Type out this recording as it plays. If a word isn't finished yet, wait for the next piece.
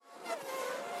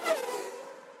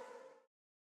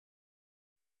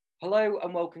Hello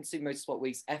and welcome to Motorsport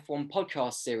Week's F1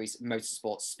 podcast series,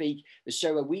 Motorsport Speak, the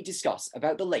show where we discuss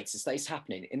about the latest that is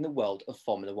happening in the world of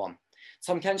Formula One.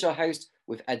 Tom Cairns, our host,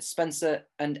 with Ed Spencer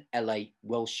and L.A.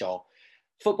 Wilshaw.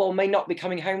 Football may not be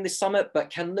coming home this summer, but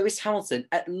can Lewis Hamilton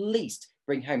at least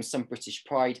bring home some British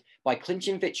pride by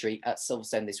clinching victory at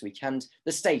Silverstone this weekend,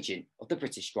 the staging of the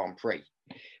British Grand Prix?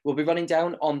 We'll be running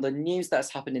down on the news that's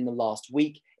happened in the last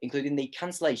week, including the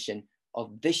cancellation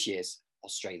of this year's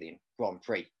Australian Grand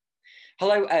Prix.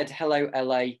 Hello, Ed. Hello,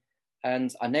 LA.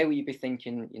 And I know what you'd be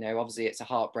thinking, obviously it's a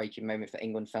heartbreaking moment for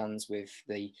England fans with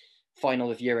the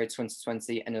final of Euro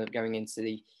 2020 ended up going into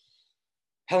the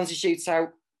penalty shootout,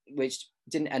 which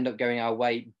didn't end up going our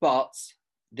way. But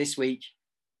this week,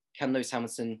 can Lewis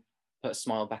Hamilton put a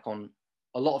smile back on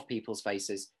a lot of people's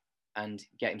faces and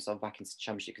get himself back into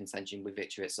championship contention with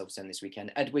victory at Silverstone this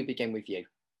weekend? Ed, we begin with you.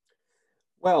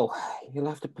 Well, you'll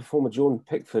have to perform a Jordan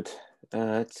Pickford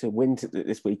to win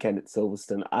this weekend at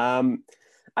Silverstone.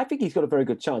 I think he's got a very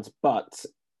good chance, but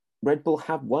Red Bull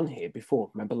have won here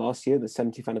before. Remember last year, the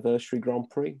 70th anniversary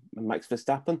Grand Prix, and Max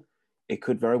Verstappen? It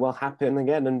could very well happen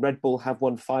again, and Red Bull have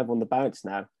won 5 on the bounce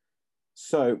now.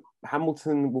 So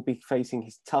Hamilton will be facing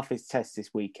his toughest test this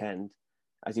weekend,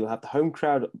 as he'll have the home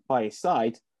crowd by his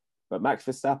side, but Max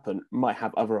Verstappen might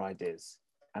have other ideas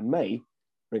and may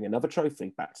bring another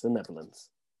trophy back to the Netherlands.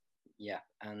 Yeah,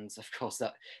 and of course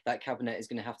that cabinet is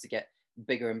going to have to get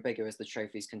bigger and bigger as the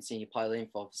trophies continue piling in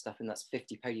for Verstappen. That's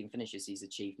 50 podium finishes he's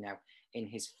achieved now in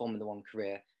his Formula One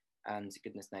career, and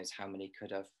goodness knows how many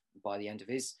could have by the end of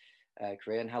his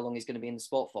career and how long he's going to be in the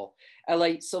sport for.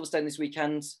 LA, Silverstone this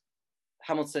weekend,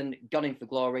 Hamilton gunning for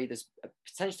glory. There's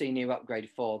potentially a new upgrade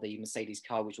for the Mercedes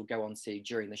car, which we'll go on to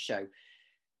during the show.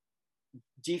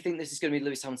 Do you think this is going to be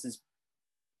Lewis Hamilton's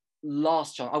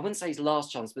last chance? I wouldn't say his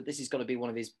last chance, but this is going to be one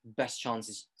of his best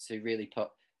chances to really put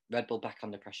Red Bull back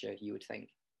under pressure, you would think.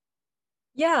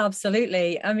 Yeah,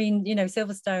 absolutely. I mean,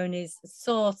 Silverstone is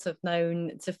sort of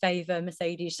known to favour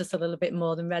Mercedes just a little bit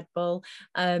more than Red Bull,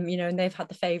 and they've had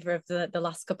the favour of the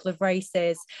last couple of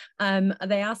races.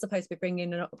 They are supposed to be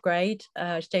bringing an upgrade,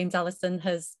 as James Allison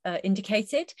has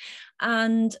indicated.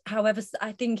 And however,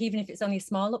 I think even if it's only a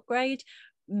small upgrade,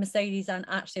 Mercedes aren't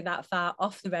actually that far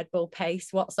off the Red Bull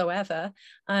pace whatsoever,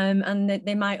 and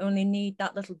they might only need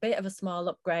that little bit of a small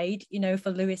upgrade,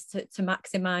 for Lewis to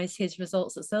maximise his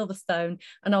results at Silverstone.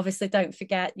 And obviously, don't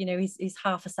forget, he's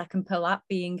half a second per lap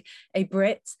being a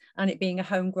Brit and it being a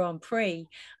home Grand Prix.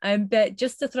 But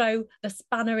just to throw the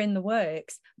spanner in the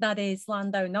works, that is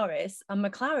Lando Norris and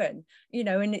McLaren,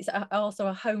 and it's also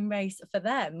a home race for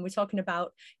them. We're talking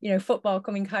about, football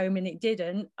coming home and it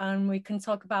didn't, and we can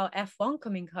talk about F1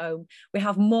 coming home. We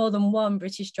have more than one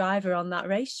British driver on that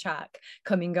racetrack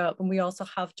coming up, and we also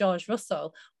have George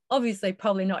Russell, obviously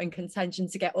probably not in contention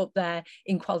to get up there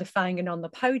in qualifying and on the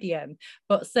podium,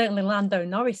 but certainly Lando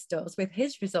Norris does with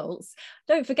his results.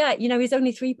 Don't forget, he's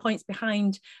only 3 points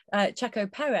behind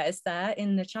Checo Perez there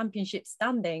in the championship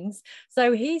standings,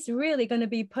 so he's really going to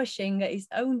be pushing at his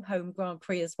own home Grand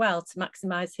Prix as well to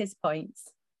maximise his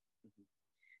points.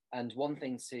 And one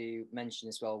thing to mention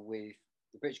as well with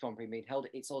the British Grand Prix being held,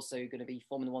 it's also going to be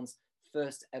Formula One's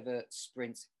first ever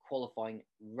sprint qualifying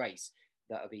race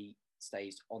that'll be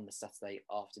staged on the Saturday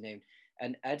afternoon.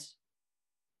 And Ed,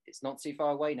 it's not too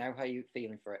far away now. How are you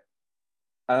feeling for it?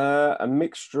 A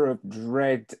mixture of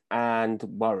dread and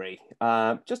worry,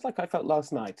 just like I felt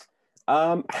last night.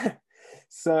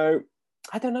 So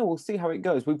I don't know. We'll see how it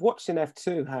goes. We've watched in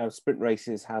F2 how sprint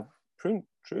races have proven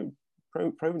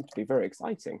to be very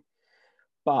exciting,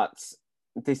 but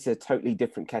this is a totally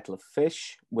different kettle of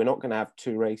fish. We're not going to have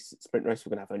 2 sprint races. We're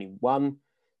going to have only 1.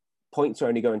 Points are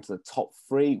only going to the top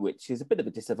 3, which is a bit of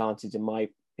a disadvantage in my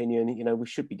opinion. We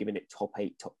should be giving it top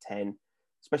 8, top 10,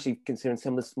 especially considering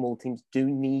some of the small teams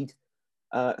do need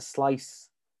a slice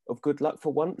of good luck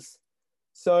for once.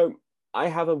 So I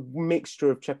have a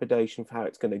mixture of trepidation for how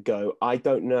it's going to go. I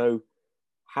don't know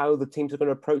how the teams are going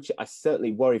to approach it. I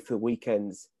certainly worry for the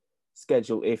weekend's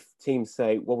schedule if teams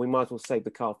say, well, we might as well save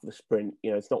the car for the sprint.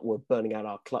 It's not worth burning out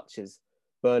our clutches,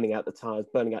 burning out the tyres,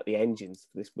 burning out the engines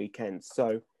for this weekend.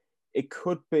 So it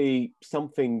could be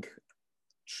something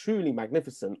truly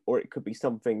magnificent, or it could be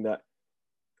something that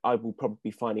I will probably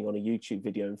be finding on a YouTube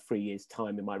video in 3 years'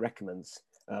 time in my recommends.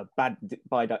 Bad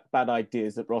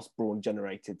ideas that Ross Brawn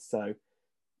generated. So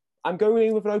I'm going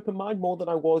in with an open mind more than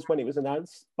I was when it was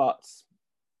announced, but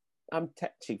I'm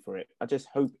tetchy for it. I just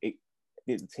hope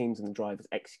the teams and the drivers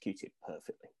execute it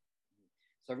perfectly.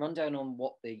 So rundown on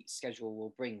what the schedule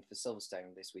will bring for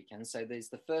Silverstone this weekend. So there's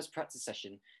the first practice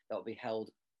session that will be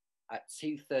held at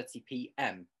 2:30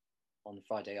 p.m. on the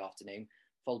Friday afternoon,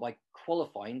 followed by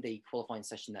qualifying, the qualifying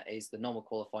session that is the normal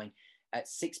qualifying at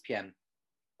 6 p.m.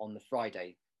 on the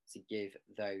Friday, to give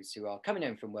those who are coming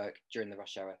home from work during the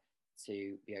rush hour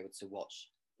to be able to watch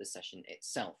the session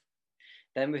itself.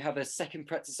 Then we have a second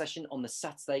practice session on the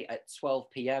Saturday at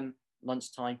 12 p.m.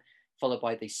 lunchtime, followed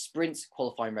by the sprint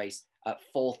qualifying race at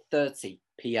 4:30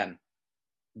 p.m.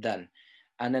 then.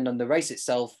 And then on the race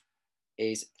itself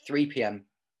is 3 p.m.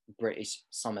 British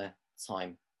summer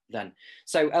time then.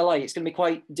 So LA, it's going to be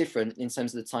quite different in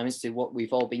terms of the timings to what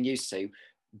we've all been used to,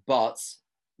 but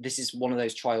this is one of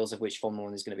those trials of which Formula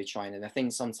One is going to be trying. And I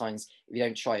think sometimes if you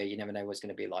don't try it, you never know what it's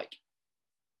going to be like.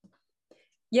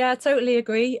 Yeah, I totally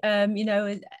agree. You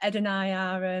know, Ed and I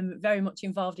are very much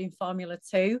involved in Formula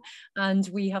 2, and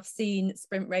we have seen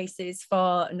sprint races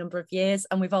for a number of years,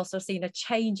 and we've also seen a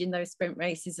change in those sprint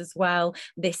races as well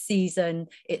this season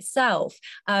itself.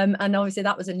 And obviously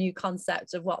that was a new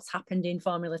concept of what's happened in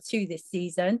Formula 2 this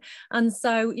season. And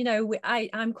so, you know,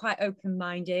 I'm quite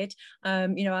open-minded.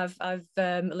 You know, I've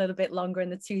a little bit longer in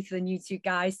the tooth than you two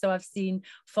guys, so I've seen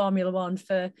Formula 1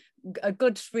 for a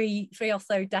good three or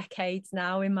so decades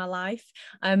now in my life,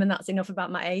 and that's enough about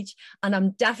my age. And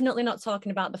I'm definitely not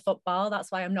talking about the football.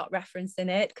 That's why I'm not referencing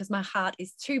it, because my heart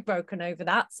is too broken over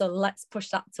that, so let's push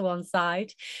that to one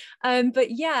side.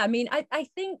 But yeah, I mean, I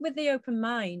think with the open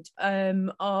mind,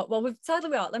 well, we've tell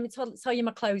you what, let me tell you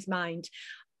my closed mind.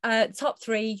 Top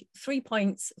 3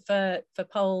 points for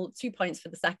pole, 2 points for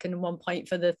the second, and 1 point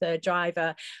for the third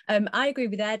driver. I agree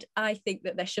with Ed. I think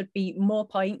that there should be more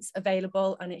points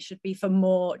available, and it should be for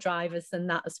more drivers than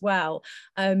that as well.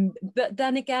 But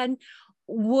then again,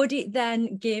 would it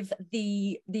then give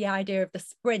the idea of the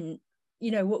sprint? You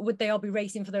know, would they all be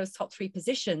racing for those top 3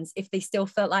 positions if they still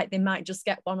felt like they might just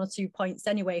get 1 or 2 points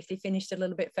anyway if they finished a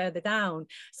little bit further down?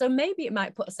 So maybe it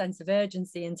might put a sense of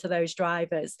urgency into those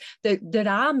drivers that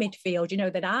are midfield, you know,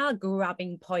 that are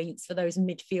grabbing points for those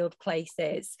midfield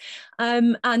places.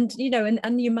 And, you know,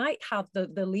 and you might have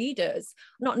the leaders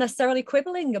not necessarily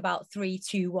quibbling about 3,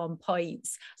 2, 1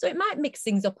 points. So it might mix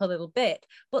things up a little bit.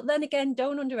 But then again,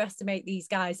 don't underestimate these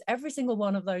guys. Every single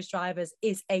one of those drivers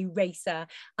is a racer,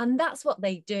 and that's what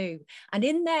they do. And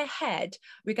in their head,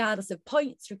 regardless of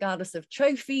points, regardless of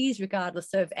trophies,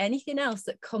 regardless of anything else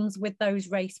that comes with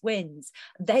those race wins,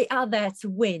 they are there to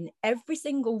win every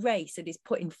single race that is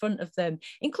put in front of them,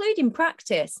 including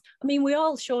practice. I mean, we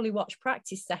all surely watch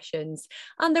practice sessions,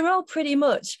 and they're all pretty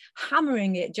much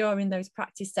hammering it during those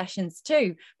practice sessions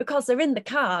too, because they're in the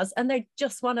cars and they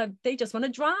just want to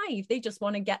drive. They just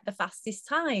want to get the fastest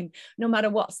time, no matter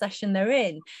what session they're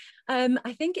in.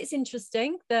 I think it's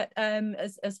interesting that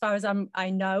as far as I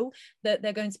know, that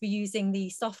they're going to be using the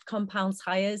soft compound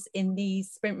tyres in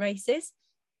these sprint races,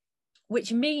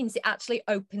 which means it actually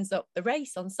opens up the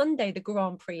race on Sunday, the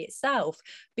Grand Prix itself,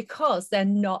 because they're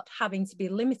not having to be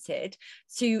limited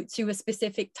to a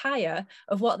specific tyre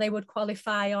of what they would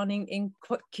qualify on in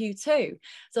Q2.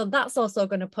 So that's also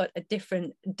going to put a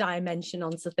different dimension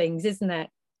onto things, isn't it?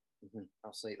 Mm-hmm,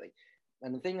 absolutely.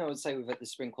 And the thing I would say with the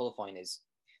sprint qualifying is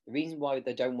the reason why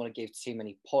they don't want to give too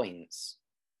many points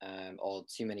or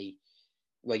too many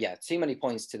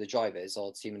points to the drivers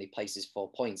or too many places for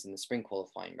points in the sprint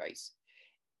qualifying race.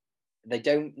 They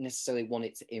don't necessarily want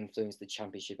it to influence the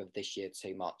championship of this year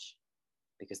too much,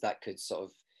 because that could sort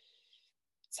of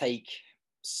take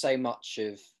so much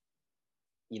of,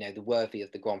 you know, the worthy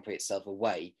of the Grand Prix itself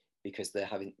away, because they're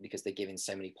giving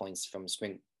so many points from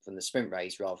the sprint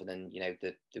race rather than, you know,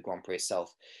 the Grand Prix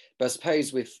itself. But I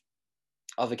suppose with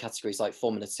other categories like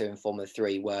Formula 2 and Formula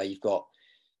 3, where you've got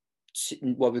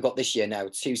we've got this year now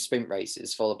 2 sprint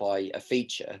races followed by a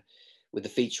feature, with the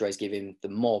feature race giving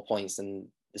them more points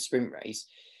than the sprint race.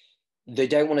 They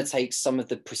don't want to take some of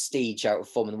the prestige out of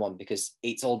Formula 1, because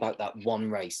it's all about that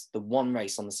one race, the one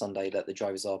race on the Sunday that the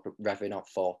drivers are revving up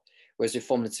for. Whereas with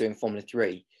Formula 2 and Formula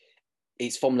 3,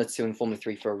 it's Formula 2 and Formula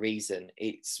 3 for a reason.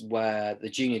 It's where the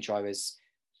junior drivers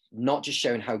not just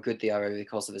showing how good they are over the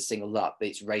course of a single lap, but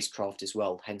it's racecraft as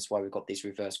well, hence why we've got these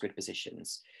reverse grid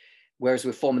positions. Whereas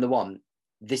with Formula 1,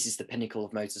 this is the pinnacle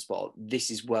of motorsport.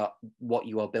 This is what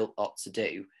you are built up to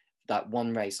do, that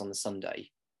one race on the Sunday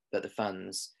that the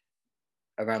fans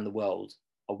around the world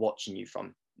are watching you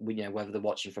from. You know, whether they're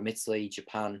watching from Italy,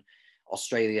 Japan,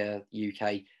 Australia,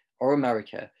 UK, or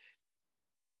America,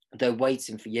 they're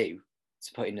waiting for you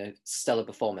to put in a stellar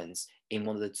performance in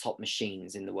one of the top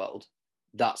machines in the world.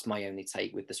 That's my only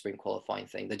take with the sprint qualifying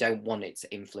thing. They don't want it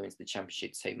to influence the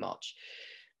championship too much.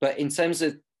 But in terms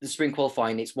of the sprint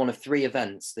qualifying, it's one of 3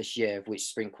 events this year of which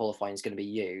sprint qualifying is going to be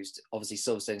used. Obviously,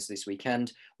 Silverstone's this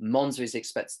weekend. Monza is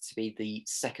expected to be the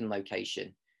second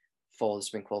location for the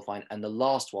sprint qualifying, and the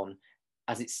last one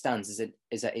as it stands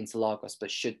is at Interlagos,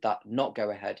 but should that not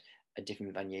go ahead, a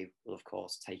different venue will of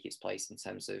course take its place in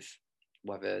terms of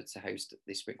whether to host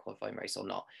the sprint qualifying race or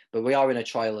not. But we are in a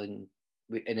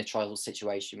trial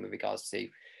situation with regards to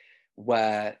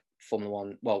where Formula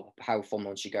One, well, how Formula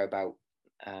One should go about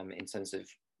in terms of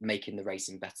making the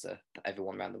racing better for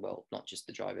everyone around the world, not just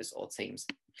the drivers or teams.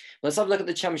 Let's have a look at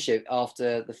the championship.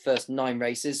 After the first 9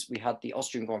 races, we had the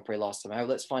Austrian Grand Prix last time out.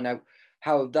 Let's find out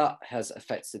how that has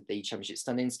affected the championship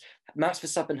standings. Max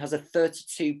Verstappen has a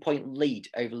 32-point lead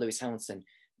over Lewis Hamilton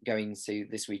going to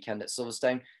this weekend at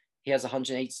Silverstone. He has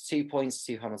 182 points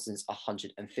to Hamilton's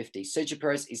 150. Sergio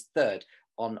Perez is third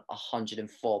on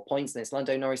 104 points. Then it's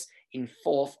Lando Norris in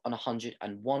fourth on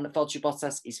 101. Valtteri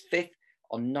Bottas is fifth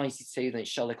on 92. Then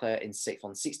it's Charles Leclerc in sixth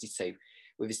on 62.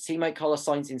 With his teammate Carlos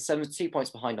Sainz in seventh, 2 points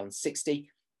behind on 60.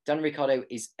 Daniel Ricciardo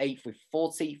is 8th with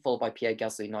 40, followed by Pierre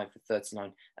Gasly 9th with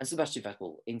 39, and Sebastian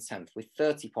Vettel in 10th with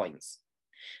 30 points.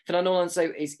 Fernando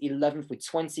Alonso is 11th with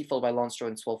 20, followed by Lance Stroll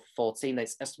in 12th with 14. Then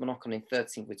it's Esteban Ocon in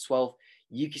 13th with 12.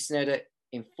 Yuki Tsunoda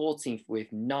in 14th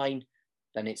with 9.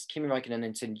 Then it's Kimi Raikkonen and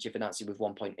Antonio Giovinazzi with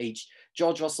 1 point each.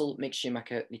 George Russell, Mick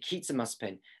Schumacher, Nikita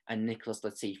Mazepin, and Nicholas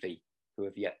Latifi, who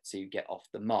have yet to get off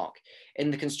the mark.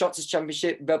 In the Constructors'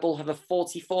 Championship, Red Bull have a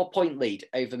 44-point lead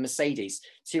over Mercedes,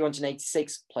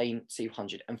 286 playing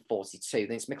 242.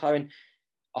 Then it's McLaren,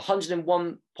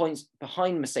 101 points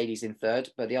behind Mercedes in third,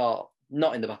 but they are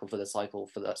not in the battle for the title.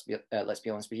 Let's be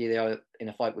honest with you, they are in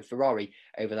a fight with Ferrari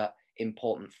over that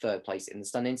important third place in the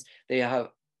standings. They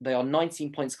are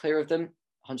 19 points clear of them,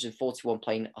 141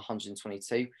 playing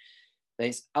 122. Then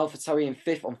it's AlphaTauri in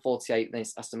 5th on 48. Then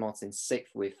it's Aston Martin in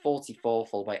 6th with 44,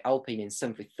 followed by Alpine in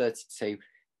 7th with 32,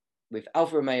 with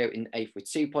Alfa Romeo in 8th with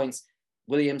 2 points.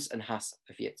 Williams and Haas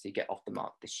have yet to get off the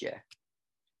mark this year.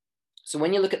 So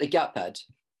when you look at the gap head,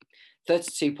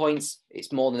 32 points,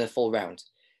 it's more than a full round.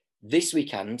 This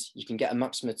weekend, you can get a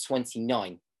maximum of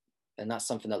 29. And that's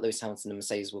something that Lewis Hamilton and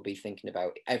Mercedes will be thinking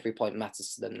about. Every point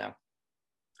matters to them now.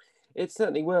 It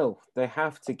certainly will. They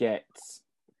have to get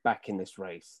back in this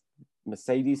race.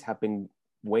 Mercedes have been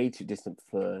way too distant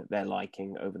for their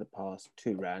liking over the past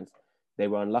 2 rounds. They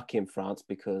were unlucky in France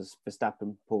because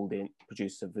Verstappen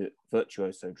produced a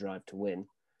virtuoso drive to win.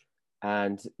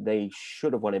 And they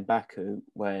should have won in Baku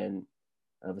when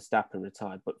Verstappen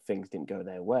retired, but things didn't go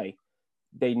their way.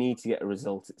 They need to get a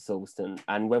result at Silverstone.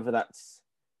 And whether that's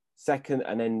second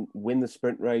and then win the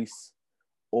sprint race,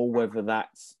 or whether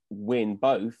that's win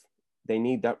both, they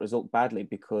need that result badly,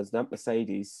 because that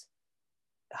Mercedes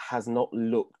has not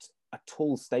looked at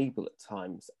all stable at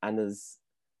times and has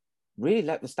really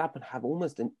let Verstappen have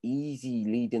almost an easy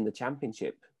lead in the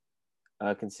championship,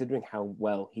 considering how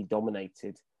well he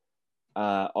dominated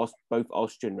both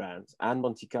Austrian rounds and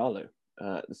Monte Carlo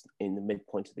in the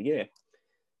midpoint of the year.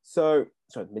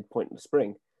 Midpoint of the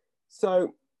spring.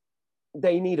 So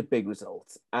they need a big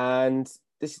result, and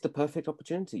this is the perfect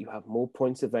opportunity. You have more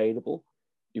points available.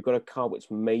 You've got a car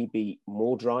which may be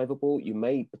more drivable. You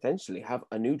may potentially have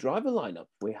a new driver lineup.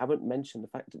 We haven't mentioned the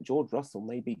fact that George Russell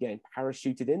may be getting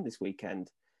parachuted in this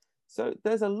weekend. So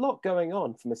there's a lot going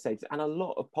on for Mercedes and a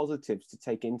lot of positives to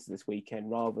take into this weekend,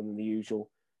 rather than the usual,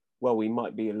 well, we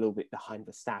might be a little bit behind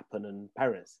Verstappen and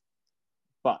Perez.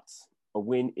 But a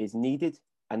win is needed,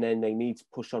 and then they need to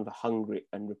push on to Hungary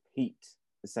and repeat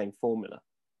the same formula.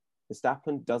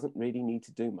 Verstappen doesn't really need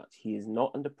to do much. He is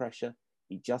not under pressure.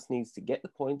 He just needs to get the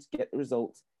points, get the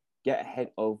results, get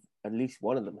ahead of at least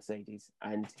one of the Mercedes,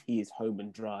 and he is home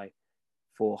and dry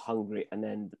for Hungary and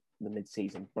then the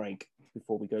mid-season break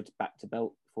before we go back to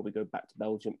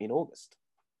Belgium in August.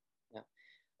 Yeah,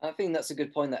 I think that's a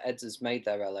good point that Ed has made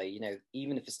there, LA.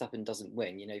 Even if Verstappen doesn't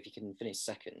win, if he can finish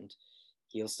second,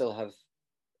 he'll still have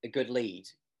a good lead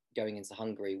going into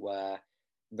Hungary, where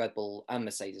Red Bull and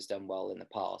Mercedes done well in the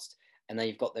past. And then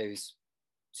you've got those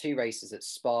 2 races at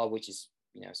Spa, which is,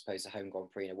 I suppose, a home Grand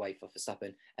Prix and away for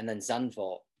Verstappen, and then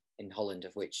Zandvoort in Holland,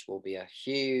 of which will be a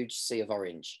huge sea of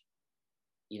orange.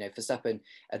 Verstappen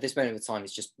at this moment of time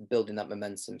is just building that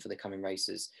momentum for the coming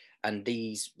races, and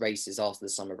these races after the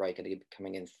summer break are going to be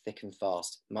coming in thick and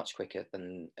fast, much quicker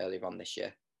than earlier on this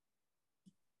year.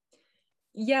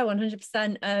 Yeah,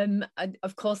 100%.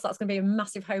 Of course, that's going to be a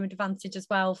massive home advantage as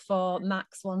well for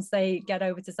Max once they get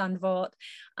over to Zandvoort.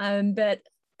 But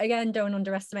again, don't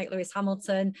underestimate Lewis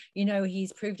Hamilton. You know,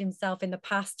 he's proved himself in the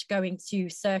past going to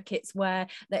circuits where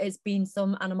there has been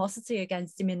some animosity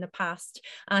against him in the past,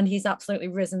 and he's absolutely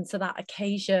risen to that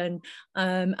occasion,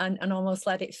 and almost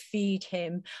let it feed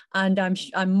him. And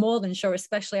I'm more than sure,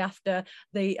 especially after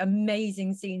the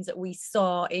amazing scenes that we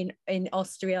saw in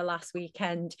Austria last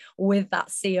weekend with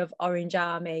that sea of orange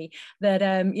army, that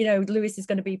you know, Lewis is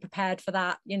going to be prepared for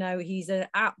that. You know, he's an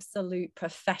absolute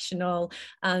professional,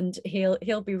 and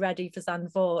he'll be ready for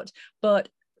Zandvoort. But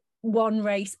one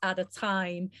race at a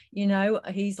time, you know,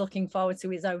 he's looking forward to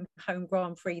his own home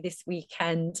Grand Prix this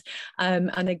weekend.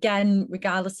 And again,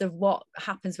 regardless of what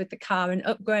happens with the car and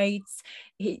upgrades,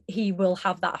 he will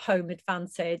have that home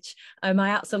advantage. I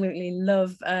absolutely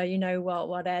love, you know,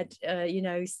 what Ed, you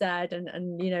know, said,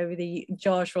 and, you know, the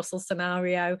George Russell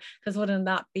scenario, because wouldn't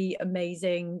that be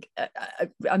amazing,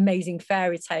 amazing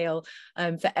fairy tale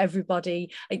for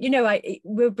everybody? You know,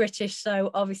 we're British,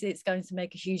 so obviously it's going to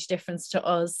make a huge difference to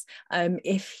us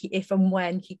if and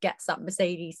when he gets that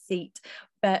Mercedes seat.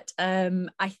 But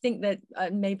I think that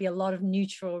maybe a lot of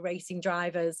neutral racing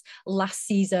drivers last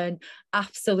season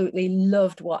absolutely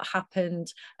loved what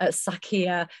happened at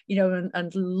Sakhir, you know,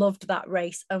 and loved that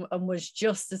race, and was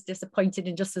just as disappointed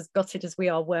and just as gutted as we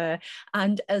all were.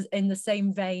 And as in the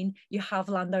same vein, you have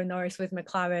Lando Norris with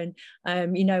McLaren,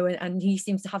 you know, and he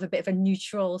seems to have a bit of a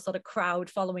neutral sort of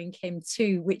crowd following him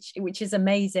too, which is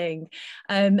amazing.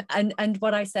 And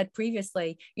what I said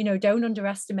previously, you know, don't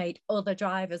underestimate other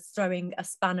drivers throwing a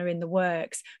spanner in the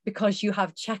works, because you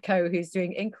have Checo, who's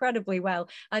doing incredibly well,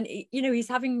 and you know, he's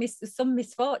having some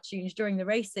misfortunes during the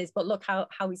races, but look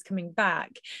how he's coming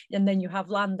back. And then you have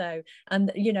Lando,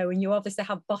 and you know, and you obviously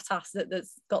have Bottas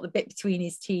that's got the bit between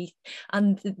his teeth.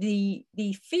 And the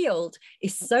field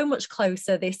is so much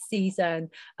closer this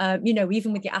season, you know,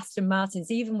 even with the Aston Martins,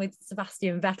 even with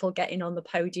Sebastian Vettel getting on the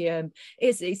podium,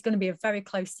 it's going to be a very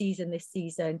close season this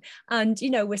season. And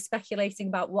you know, we're speculating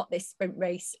about what this sprint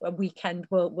race weekend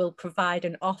will provide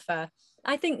and offer.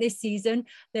 I think this season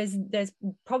there's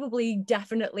probably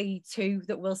definitely 2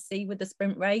 that we'll see with the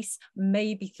sprint race,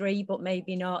 maybe 3, but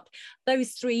maybe not.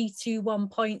 Those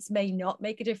 3-2-1 points may not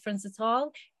make a difference at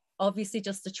all. Obviously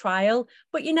just a trial,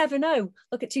 but you never know.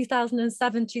 Look at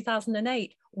 2007,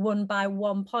 2008, won by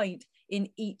 1 point in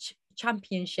each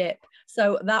championship.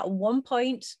 So that 1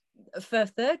 point for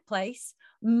 3rd place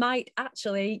might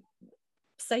actually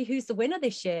say who's the winner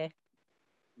this year.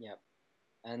 Yeah.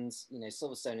 And, you know,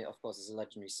 Silverstone, of course, is a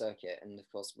legendary circuit. And, of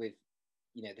course, with,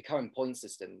 you know, the current point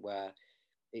system where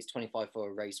it's 25 for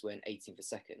a race win, 18 for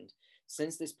second,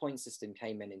 since this point system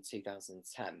came in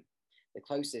 2010, the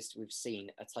closest we've seen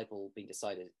a title being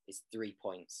decided is 3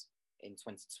 points in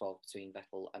 2012 between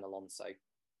Vettel and Alonso.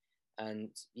 And,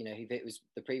 you know, if it was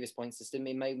the previous point system,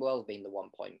 it may well have been the 1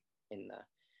 point in there.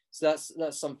 So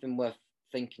that's something worth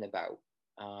thinking about.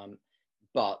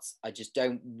 But I just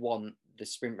don't want the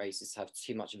sprint races to have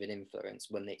too much of an influence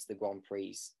when it's the Grand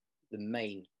Prix, the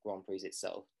main Grand Prix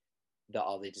itself, that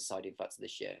are the deciding factor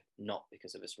this year, not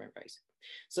because of a sprint race.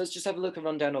 So let's just have a look at a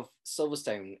rundown of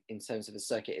Silverstone in terms of the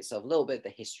circuit itself, a little bit of the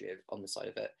history on the side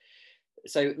of it.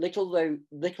 So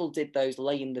little did those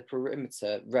laying the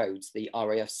perimeter roads, the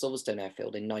RAF Silverstone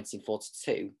Airfield in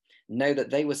 1942, know that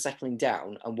they were settling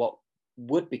down on what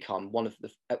would become one of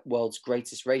the world's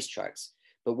greatest racetracks.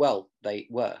 But well, they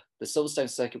were. The Silverstone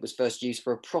circuit was first used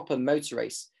for a proper motor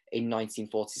race in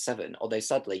 1947, although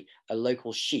sadly, a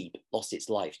local sheep lost its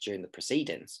life during the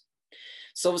proceedings.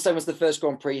 Silverstone was the first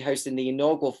Grand Prix hosting the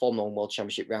inaugural Formula One World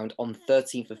Championship round on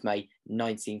 13th of May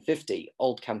 1950.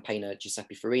 Old campaigner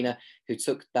Giuseppe Farina, who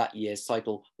took that year's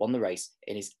title, won the race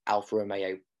in his Alfa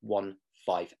Romeo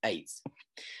 158.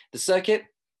 The circuit...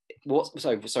 What's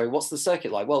the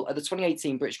circuit like? Well, at the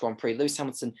 2018 British Grand Prix, Lewis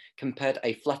Hamilton compared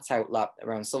a flat-out lap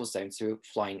around Silverstone to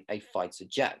flying a fighter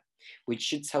jet, which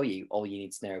should tell you all you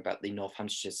need to know about the North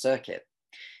Hampshire circuit.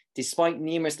 Despite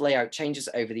numerous layout changes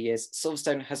over the years,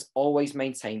 Silverstone has always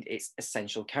maintained its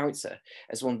essential character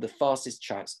as one of the fastest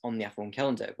tracks on the F1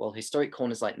 calendar, while historic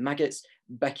corners like Maggots,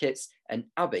 Beckett's and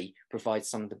Abbey provide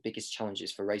some of the biggest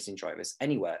challenges for racing drivers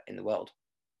anywhere in the world.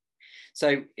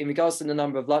 So in regards to the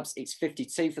number of laps, it's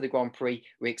 52 for the Grand Prix.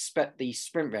 We expect the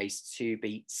sprint race to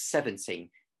be 17,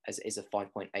 as it is a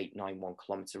 5.891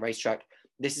 kilometre racetrack.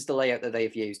 This is the layout that they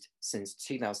have used since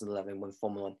 2011, when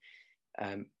Formula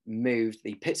One moved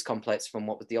the pits complex from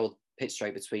what was the old pit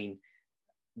straight between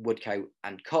Woodcote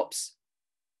and Copse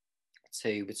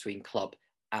to between Club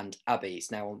and Abbey.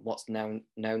 It's now what's now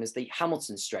known as the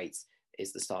Hamilton Straight,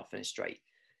 is the start-finish straight.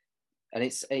 And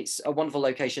it's a wonderful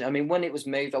location. I mean, when it was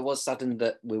moved, I was saddened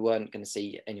that we weren't going to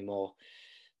see any more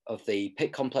of the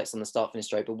pit complex on the start finish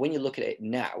straight. But when you look at it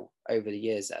now over the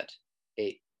years, Ed,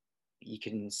 you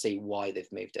can see why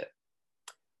they've moved it.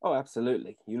 Oh,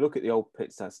 absolutely. You look at the old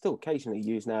pits that are still occasionally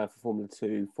used now for Formula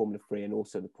 2, Formula 3, and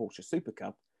also the Porsche Super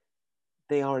Cup.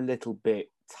 They are a little bit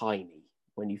tiny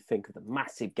when you think of the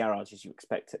massive garages you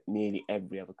expect at nearly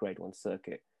every other Grade 1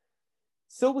 circuit.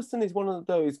 Silverstone is one of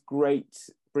those great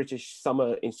British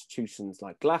summer institutions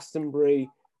like Glastonbury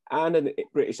and a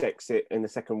British exit in the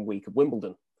second week of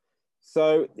Wimbledon.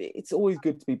 So it's always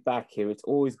good to be back here. It's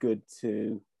always good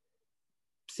to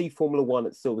see Formula 1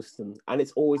 at Silverstone, and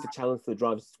it's always a challenge for the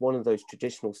drivers. It's one of those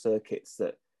traditional circuits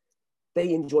that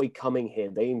they enjoy coming here.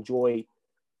 They enjoy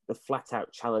the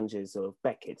flat-out challenges of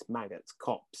Beckett's, Maggots,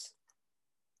 Copse.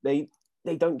 They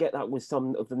don't get that with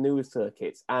some of the newer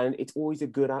circuits, and it's always a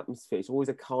good atmosphere. It's always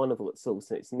a carnival at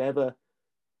Silverstone. It's never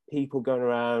people going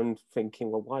around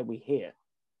thinking, well, why are we here?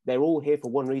 They're all here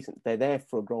for one reason. They're there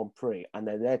for a Grand Prix, and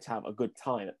they're there to have a good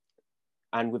time.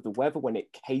 And with the weather, when it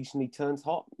occasionally turns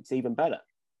hot, it's even better.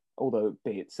 Although,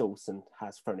 be it Silverstone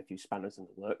has thrown a few spanners in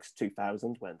the works,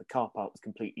 2000, when the car park was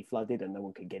completely flooded and no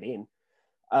one could get in.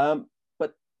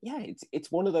 But yeah,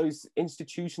 it's one of those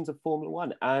institutions of Formula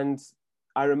 1. And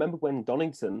I remember when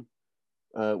Donington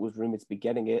was rumoured to be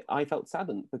getting it, I felt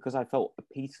saddened because I felt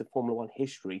a piece of Formula 1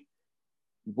 history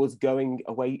was going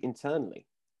away internally.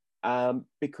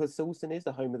 Because Silverstone is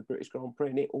the home of the British Grand Prix,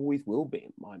 and it always will be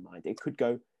in my mind. It could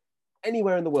go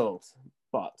anywhere in the world,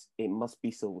 but it must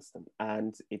be Silverstone.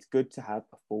 And it's good to have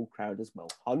a full crowd as well.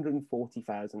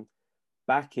 140,000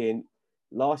 back in.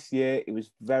 Last year, it was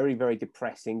very, very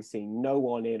depressing seeing no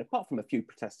one in, apart from a few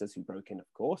protesters who broke in,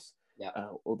 of course. Yeah.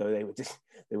 Although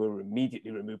they were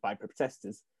immediately removed by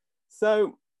protesters.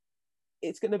 So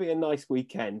it's going to be a nice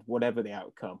weekend, whatever the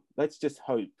outcome. Let's just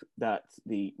hope that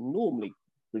the normally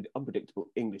unpredictable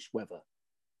English weather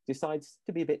decides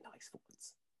to be a bit nice for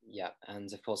once. Yeah,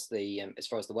 and of course, as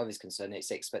far as the weather is concerned,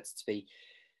 it's expected to be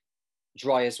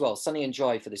dry as well, sunny and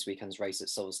dry for this weekend's race at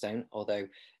Silverstone. Although,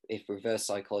 if reverse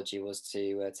psychology was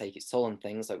to take its toll on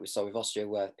things, like we saw with Austria,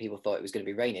 where people thought it was going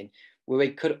to be raining,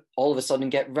 we could all of a sudden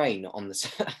get rain on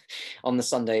the on the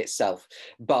Sunday itself.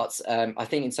 But I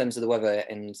think in terms of the weather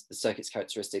and the circuit's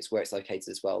characteristics, where it's located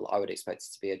as well, I would expect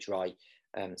it to be a dry,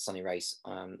 sunny race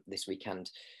this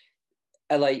weekend.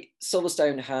 LA,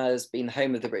 Silverstone has been the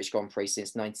home of the British Grand Prix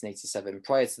since 1987.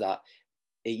 Prior to that,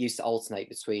 it used to alternate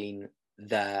between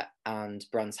there and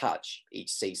Brands Hatch each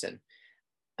season.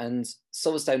 And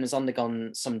Silverstone has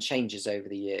undergone some changes over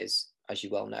the years, as you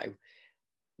well know.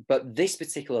 But this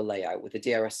particular layout with the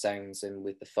DRS zones and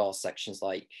with the fast sections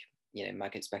like,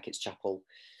 Maggots, Beckett's Chapel,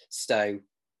 Stowe,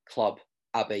 Club,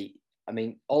 Abbey, I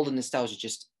mean, all the nostalgia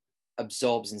just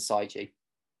absorbs inside you.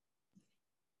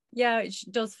 Yeah, it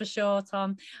does for sure,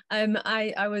 Tom.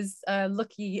 I was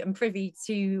lucky and privy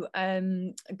to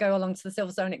go along to the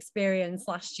Silverstone experience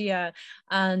last year,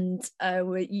 and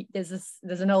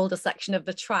there's an older section of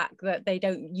the track that they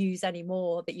don't use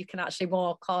anymore that you can actually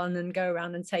walk on and go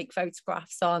around and take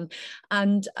photographs on.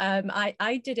 And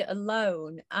I did it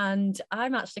alone, and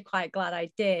I'm actually quite glad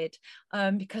I did,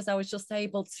 because I was just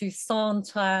able to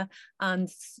saunter and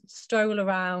stroll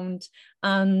around,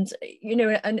 and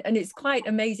and it's quite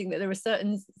amazing that there are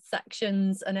certain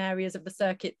sections and areas of the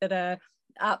circuit that are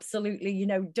absolutely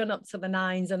done up to the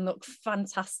nines and look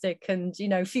fantastic and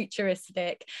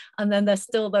futuristic, and then there's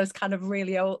still those kind of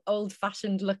really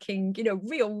old-fashioned looking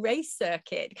real race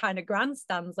circuit kind of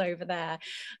grandstands over there,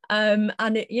 and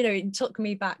it took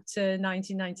me back to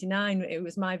 1999. It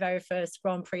was my very first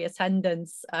Grand Prix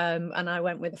attendance, and I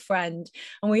went with a friend,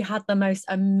 and we had the most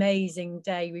amazing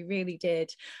day. We really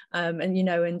did, and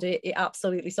it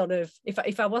absolutely sort of,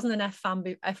 if I wasn't an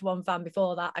F1 fan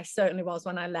before that, I certainly was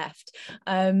when I left.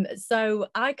 So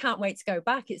I can't wait to go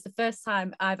back. It's the first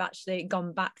time I've actually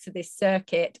gone back to this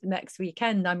circuit. Next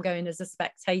weekend I'm going as a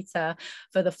spectator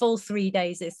for the full 3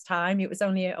 days this time. It was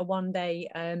only a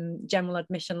 1-day general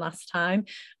admission last time,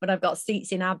 but I've got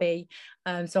seats in Abbey,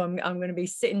 so I'm going to be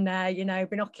sitting there,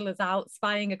 binoculars out,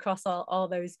 spying across all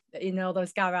those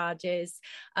those garages,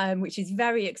 which is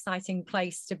very exciting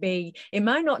place to be. It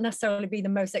might not necessarily be the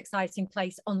most exciting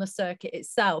place on the circuit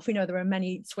itself. There are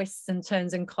many twists and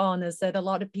turns and corners that a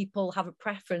lot of people have a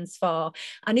preference for,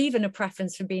 and even a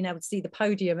preference for being able to see the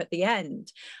podium at the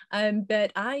end.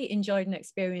 But I enjoyed an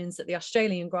experience at the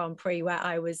Australian Grand Prix where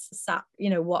I was sat,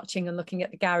 watching and looking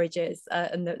at the garages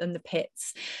and the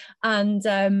pits, and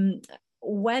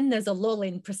when there's a lull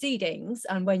in proceedings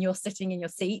and when you're sitting in your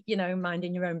seat, you know,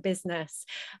 minding your own business,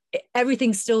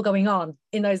 everything's still going on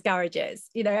in those garages,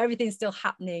 you know, everything's still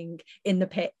happening in the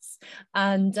pits.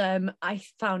 And I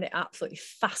found it absolutely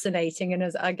fascinating. And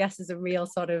I guess as a real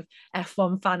sort of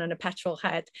F1 fan and a petrol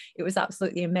head, it was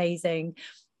absolutely amazing.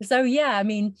 So yeah, I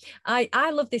mean,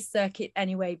 I love this circuit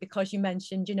anyway, because you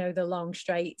mentioned, you know, the long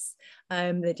straights,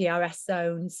 the DRS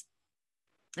zones.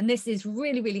 And this is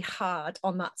really, really hard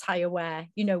on that tyre wear.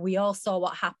 You know, we all saw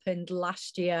what happened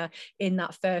last year in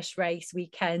that first race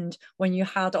weekend when you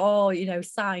had all, you know,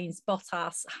 Sainz,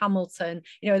 Bottas, Hamilton,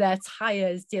 you know, their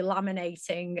tyres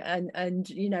delaminating. And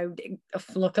you know,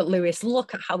 look at Lewis,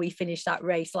 look at how he finished that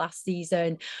race last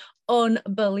season.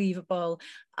 Unbelievable.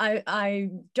 I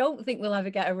don't think we'll ever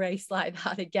get a race like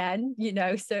that again, you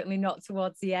know, certainly not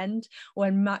towards the end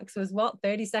when Max was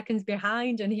 30 seconds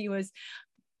behind, and he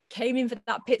came in for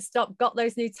that pit stop, got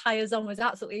those new tyres on, was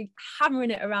absolutely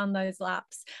hammering it around those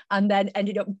laps, and then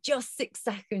ended up just 6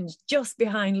 seconds just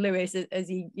behind Lewis as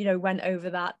he, you know, went over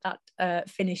that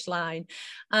finish line.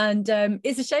 And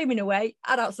it's a shame in a way.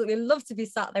 I'd absolutely love to be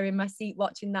sat there in my seat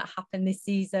watching that happen this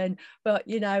season, but,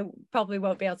 you know, probably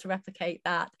won't be able to replicate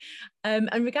that. And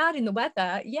regarding the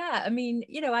weather, yeah, I mean,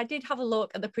 you know, I did have a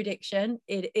look at the prediction.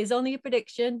 It is only a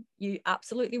prediction. You're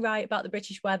absolutely right about the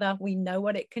British weather. We know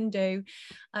what it can do.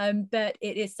 But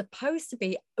it is supposed to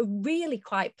be really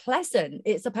quite pleasant.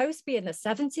 It's supposed to be in the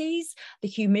 70s. The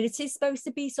humidity is supposed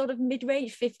to be sort of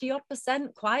mid-range,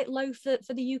 50-odd%, quite low for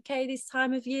the UK this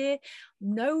time of year.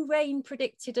 No rain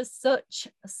predicted as such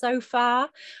so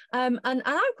far. And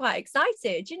I'm quite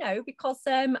excited, you know, because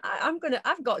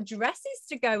I've got dresses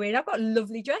to go in. I've got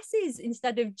lovely dresses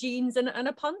instead of jeans and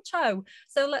a poncho.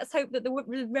 So let's hope that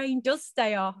the rain does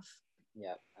stay off.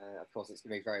 Yeah, of course it's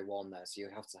going to be very warm there, so you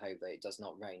have to hope that it does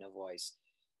not rain. Otherwise,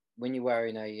 when you're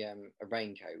wearing a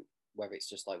raincoat, whether it's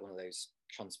just like one of those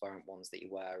transparent ones that you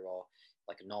wear or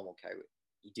like a normal coat,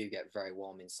 you do get very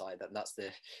warm inside. That's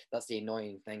the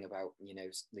annoying thing about, you know,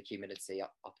 the humidity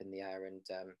up in the air and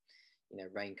you know,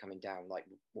 rain coming down. Like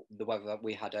the weather that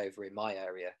we had over in my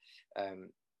area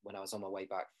when I was on my way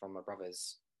back from my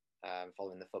brother's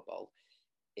following the football,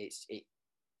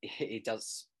 it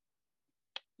does.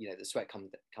 You know, the sweat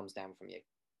comes down from you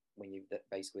when you're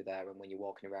basically there, and when you're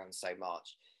walking around so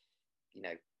much, you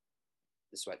know,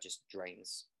 the sweat just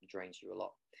drains you a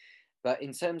lot. But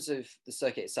in terms of the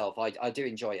circuit itself, I do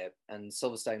enjoy it. And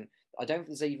Silverstone, I don't think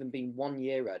there's even been 1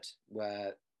 year, Ed,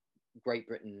 where Great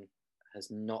Britain has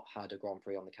not had a Grand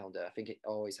Prix on the calendar. I think it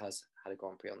always has had a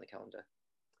Grand Prix on the calendar.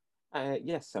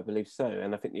 Yes, I believe so.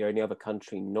 And I think the only other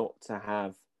country not to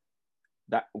have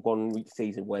that 1 week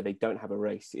season where they don't have a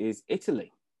race is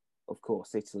Italy. Of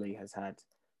course, Italy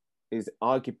is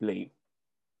arguably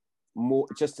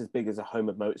just as big as a home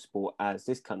of motorsport as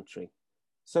this country.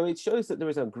 So it shows that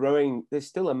there's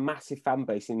still a massive fan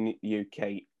base in the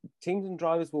UK. Teams and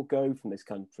drivers will go from this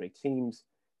country. Teams,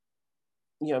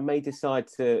 you know, may decide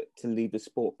to leave the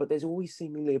sport, but there's always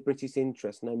seemingly a British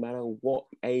interest, no matter what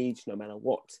age, no matter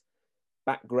what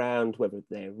background, whether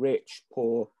they're rich,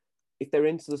 poor. If they're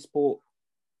into the sport,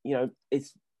 you know,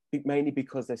 it's mainly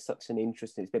because there's such an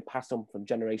interest and it's been passed on from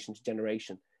generation to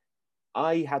generation.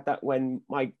 I had that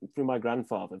through my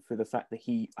grandfather, through the fact that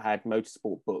he had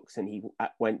motorsport books and he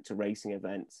went to racing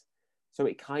events. So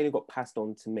it kind of got passed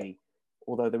on to me.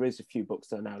 Although there is a few books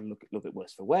that are now a little bit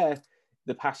worse for wear,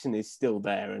 the passion is still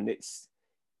there. And it's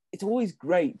always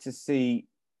great to see,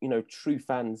 you know, true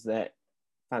fans there.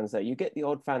 You get the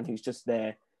odd fan who's just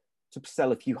there to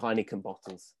sell a few Heineken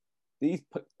bottles. These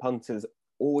punters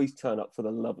always turn up for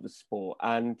the love of the sport.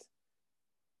 And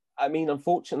I mean,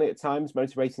 unfortunately, at times,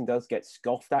 motor racing does get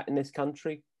scoffed at in this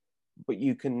country, but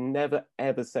you can never,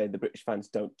 ever say the British fans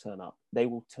don't turn up. They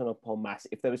will turn up en masse.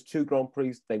 If there was 2 Grand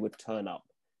Prix, they would turn up.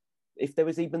 If there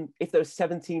was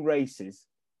 17 races,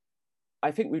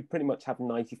 I think we'd pretty much have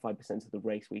 95% of the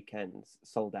race weekends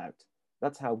sold out.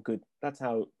 That's how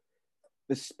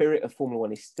the spirit of Formula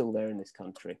One is still there in this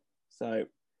country. So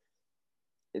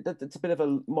it's a bit of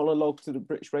a monologue to the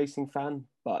British racing fan,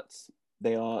 but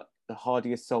they are the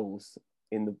hardiest souls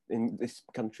in this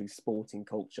country's sporting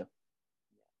culture.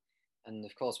 And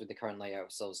of course, with the current layout of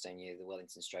Silverstone, the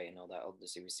Wellington Straight and all that,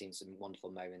 obviously we've seen some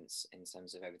wonderful moments in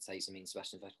terms of overtakes. I mean,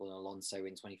 Sebastian Vettel and Alonso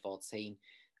in 2014,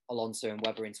 Alonso and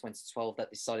Webber in 2012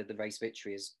 that decided the race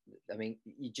victory. I mean,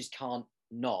 you just can't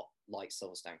not like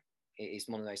Silverstone. It is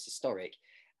one of the most historic,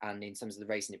 and in terms of the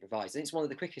racing it provides, and it's one of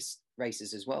the quickest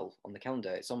races as well on the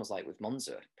calendar. It's almost like with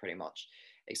Monza, pretty much,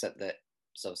 except that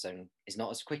Silverstone is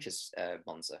not as quick as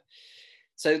Monza.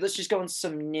 So let's just go on to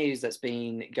some news that's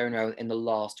been going around in the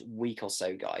last week or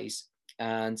so, guys.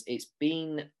 and it's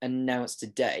been announced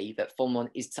today that Formula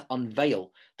One is to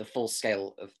unveil the full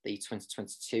scale of the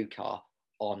 2022 car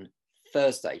on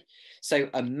Thursday. So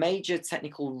a major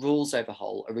technical rules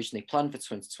overhaul, originally planned for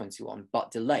 2021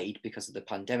 but delayed because of the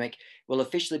pandemic, will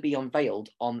officially be unveiled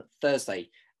on Thursday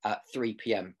at 3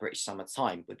 p.m. British Summer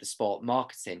Time, with the sport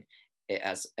marketing it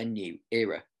as a new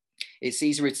era. It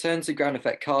sees a return to ground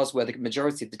effect cars where the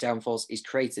majority of the downforce is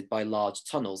created by large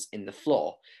tunnels in the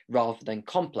floor rather than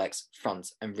complex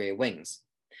front and rear wings.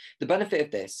 The benefit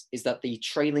of this is that the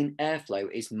trailing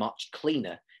airflow is much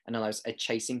cleaner and allows a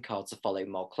chasing car to follow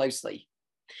more closely.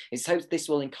 It's hoped this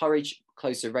will encourage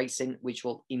closer racing, which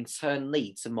will in turn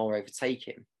lead to more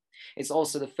overtaking. It's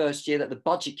also the first year that the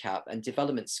budget cap and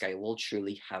development scale will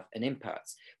truly have an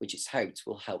impact, which it's hoped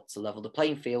will help to level the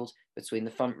playing field between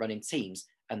the front-running teams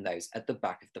and those at the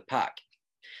back of the pack.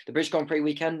 The British Grand Prix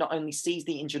weekend not only sees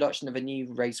the introduction of a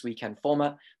new race weekend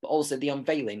format, but also the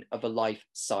unveiling of a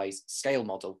life-size scale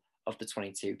model of the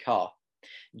 22 car.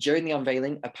 During the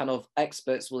unveiling, a panel of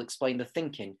experts will explain the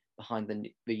thinking behind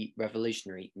the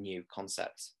revolutionary new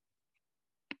concept.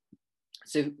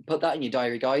 So put that in your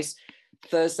diary, guys.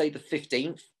 Thursday the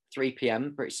 15th, 3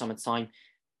 p.m. British Summer Time,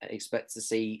 expect to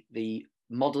see the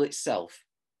model itself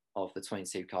of the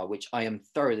 22 car, which I am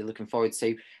thoroughly looking forward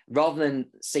to. Rather than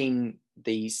seeing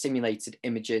the simulated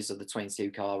images of the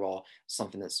 22 car or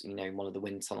something that's, you know, in one of the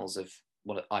wind tunnels of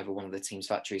either one of the team's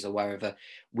factories or wherever,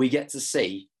 we get to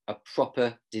see a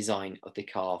proper design of the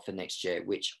car for next year,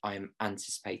 which I am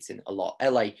anticipating a lot.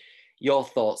 LA, your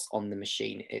thoughts on the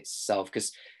machine itself?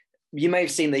 Because you may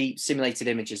have seen the simulated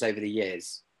images over the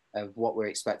years of what we're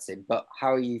expecting, but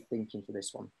how are you thinking for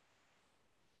this one?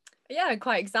 Yeah, I'm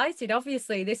quite excited.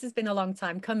 Obviously, this has been a long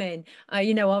time coming.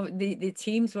 You know, the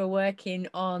teams were working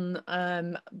on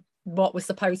what was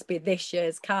supposed to be this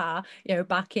year's car, you know,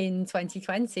 back in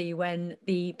 2020 when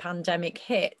the pandemic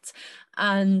hit.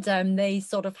 And they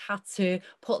sort of had to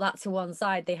put that to one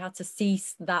side. They had to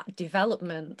cease that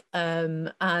development.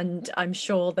 And I'm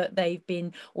sure that they've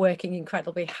been working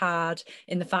incredibly hard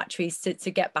in the factories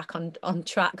to get back on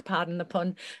track, pardon the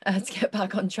pun, to get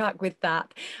back on track with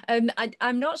that.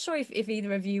 I'm not sure if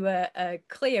either of you are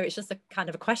clear. It's just a kind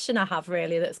of a question I have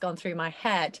really that's gone through my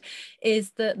head,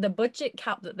 is the budget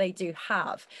cap that they do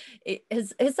have.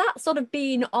 Has that sort of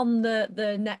been on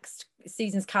the next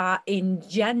season's car in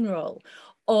general,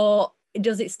 or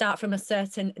does it start from a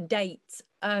certain date?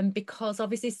 Because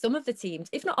obviously some of the teams,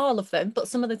 if not all of them, but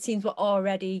some of the teams were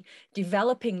already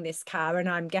developing this car, and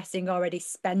I'm guessing already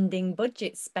spending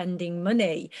budget, spending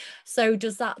money. So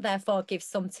does that therefore give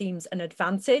some teams an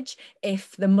advantage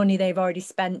if the money they've already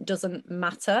spent doesn't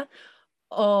matter?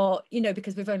 Or, you know,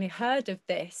 because we've only heard of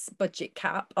this budget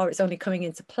cap, or it's only coming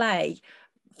into play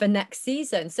for next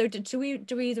season. So do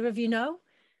either of you know?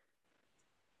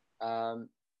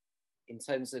 In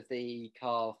terms of the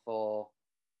car for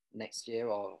next year,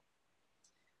 or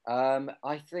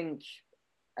I think,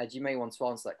 Ed, you may want to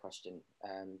answer that question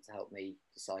to help me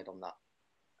decide on that.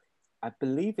 I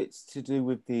believe it's to do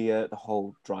with the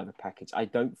whole driver package. I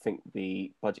don't think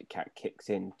the budget cap kicks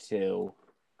in till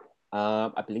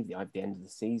I believe the end of the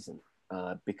season,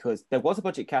 because there was a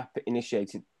budget cap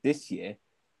initiated this year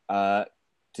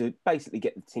to basically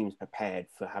get the teams prepared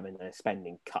for having their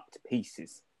spending cut to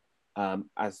pieces,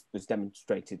 as was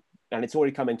demonstrated. And it's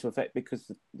already come into effect because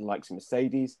the likes of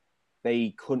Mercedes,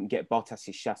 they couldn't get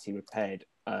Bottas's chassis repaired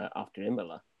after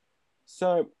Imola.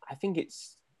 So I think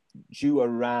it's due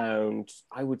around,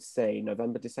 I would say,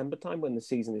 November, December time when the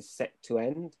season is set to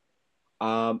end.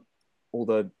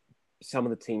 Although some of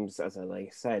the teams, as L.A.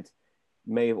 said,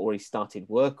 may have already started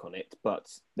work on it,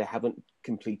 but they haven't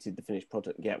completed the finished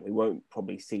product yet. We won't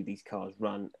probably see these cars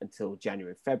run until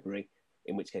January, February,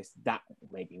 in which case that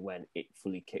may be when it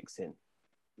fully kicks in.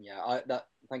 Yeah,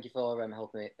 thank you for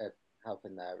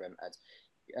helping there,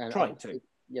 Ed. Trying to.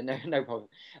 Yeah, no problem.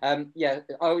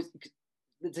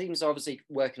 The teams are obviously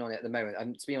working on it at the moment.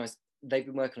 And to be honest, they've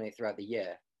been working on it throughout the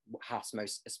year. Haas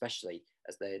most especially,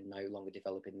 as they're no longer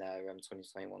developing their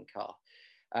 2021 car.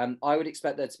 I would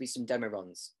expect there to be some demo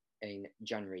runs in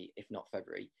January, if not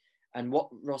February. And what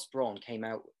Ross Brawn came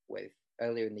out with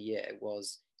earlier in the year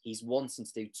was he's wanting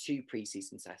to do 2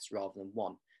 pre-season tests rather than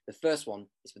 1. The first one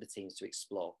is for the teams to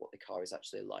explore what the car is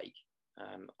actually like,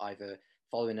 either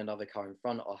following another car in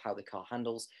front or how the car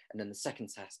handles. And then the second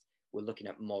test, we're looking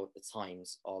at more of the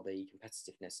times or the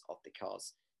competitiveness of the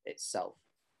cars itself.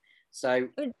 So,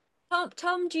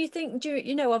 Tom, do you think,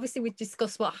 you know, obviously we've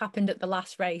discussed what happened at the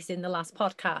last race in the last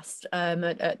podcast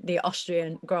at the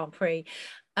Austrian Grand Prix.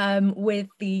 with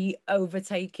the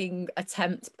overtaking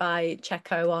attempt by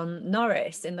Checo on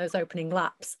Norris in those opening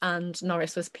laps, and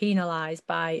Norris was penalised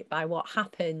by what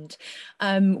happened,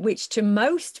 which to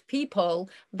most people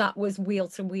that was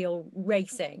wheel-to-wheel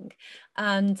racing.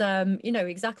 And you know,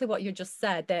 exactly what you just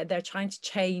said, they're trying to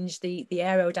change the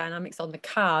aerodynamics on the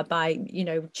car by, you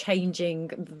know, changing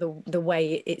the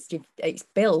way it's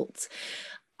built.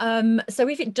 So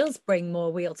if it does bring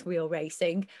more wheel-to-wheel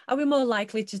racing, are we more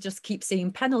likely to just keep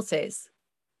seeing penalties?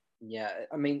 Yeah,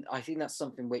 I mean, I think that's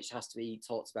something which has to be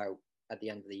talked about at the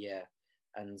end of the year.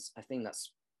 And I think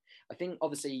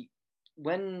obviously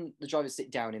when the drivers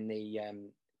sit down in the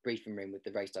briefing room with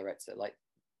the race director, like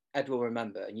Ed will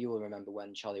remember, and you will remember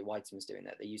when Charlie Whiting was doing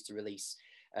that, they used to release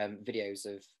videos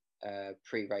of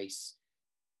pre-race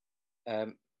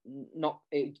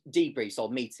debriefs or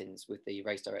meetings with the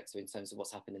race director in terms of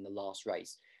what's happened in the last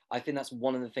race. I think that's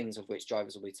one of the things of which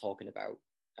drivers will be talking about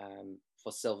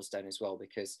for Silverstone as well,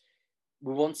 because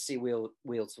we want to see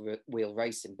wheel-to-wheel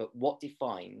racing, but what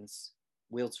defines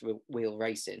wheel-to-wheel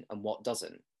racing and what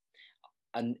doesn't?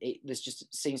 And there's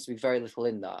just seems to be very little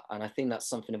in that. And I think that's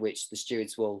something of which the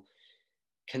stewards will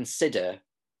consider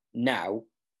now.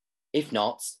 If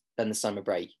not, then the summer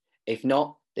break. If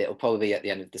not, it'll probably be at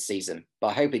the end of the season. But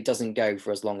I hope it doesn't go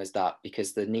for as long as that,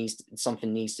 because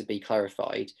something needs to be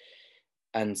clarified,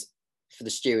 and for the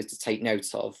stewards to take note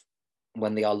of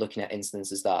when they are looking at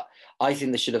instances that. I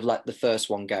think they should have let the first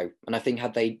one go. And I think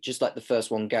had they just let the first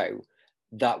one go,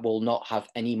 that will not have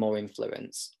any more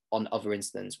influence on other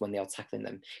incidents when they are tackling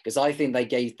them. Because I think they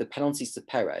gave the penalties to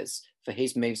Perez for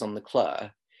his moves on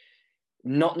Leclerc,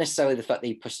 not necessarily the fact that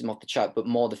he pushed him off the track, but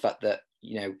more the fact that,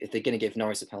 you know, if they're going to give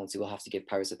Norris a penalty, we'll have to give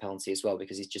Perez a penalty as well,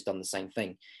 because he's just done the same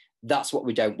thing. That's what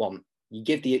we don't want. You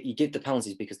give the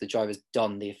penalties because the driver's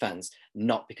done the offence,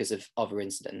 not because of other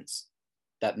incidents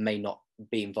that may not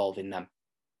be involved in them.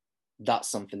 That's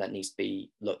something that needs to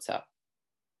be looked at.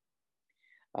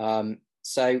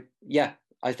 So yeah,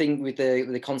 I think with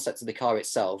the concept of the car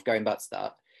itself, going back to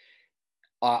that,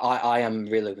 I am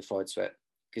really looking forward to it,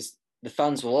 because the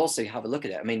fans will also have a look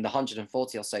at it. I mean, the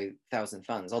 140 or so thousand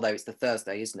fans, although it's the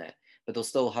Thursday, isn't it? But they'll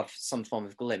still have some form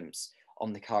of glimpse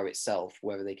on the car itself,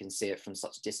 whether they can see it from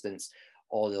such a distance,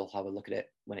 or they'll have a look at it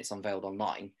when it's unveiled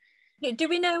online. Do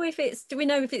we know if it's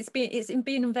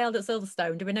being unveiled at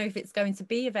Silverstone? Do we know if it's going to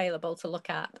be available to look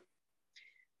at?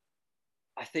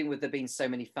 I think with there being so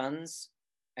many fans,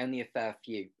 only a fair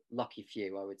few, lucky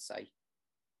few, I would say.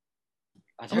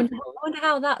 I wonder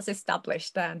how that's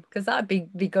established then, because that'd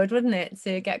be good, wouldn't it,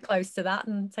 to get close to that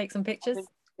and take some pictures?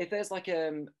 If there's like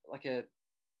a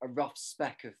rough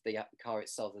spec of the car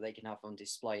itself that they can have on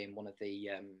display in one of the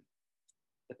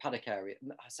paddock area,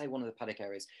 I say one of the paddock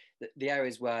areas, the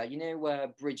areas where, you know, where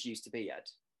Bridge used to be,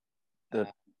 Ed.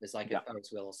 There's like a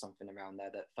Ferris wheel or something around there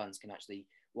that fans can actually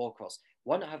walk across.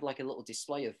 Why not have like a little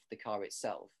display of the car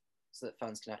itself, so that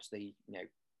fans can actually, you know,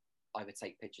 either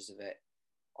take pictures of it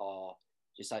or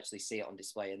just actually see it on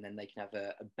display, and then they can have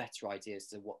a better idea as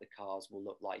to what the cars will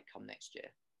look like come next year.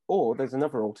 Or there's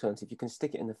another alternative, you can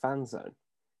stick it in the fan zone.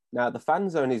 Now, the fan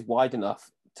zone is wide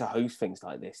enough to host things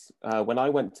like this. When I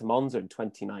went to Monza in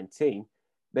 2019,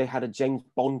 they had a James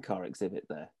Bond car exhibit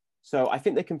there. So I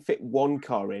think they can fit one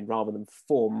car in rather than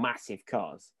four massive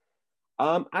cars.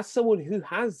 As someone who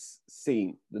has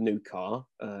seen the new car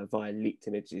via leaked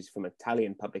images from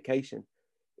Italian publication,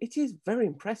 it is very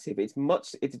impressive. It's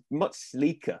much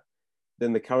sleeker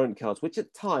than the current cars, which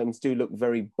at times do look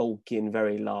very bulky and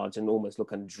very large and almost look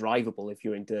undrivable if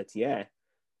you're in dirty air.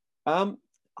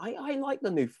 I like the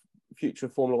new future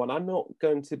of Formula One. I'm not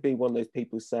going to be one of those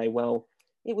people who say, well,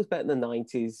 it was better in the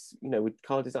 90s, you know, with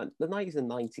car design. The 90s and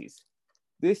 90s.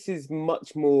 This is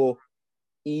much more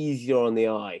easier on the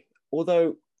eye.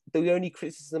 Although the only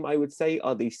criticism I would say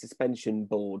are these suspension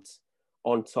boards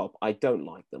on top. I don't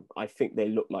like them. I think they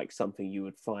look like something you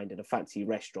would find in a fancy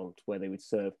restaurant where they would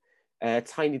serve a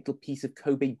tiny little piece of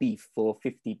Kobe beef for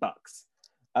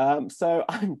 $50. So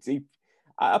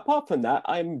apart from that,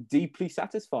 I'm deeply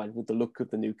satisfied with the look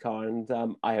of the new car, and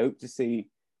I hope to see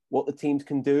what the teams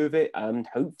can do with it. And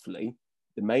hopefully,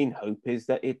 the main hope is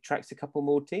that it attracts a couple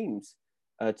more teams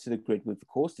to the grid with, of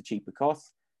course, the cheaper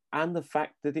costs and the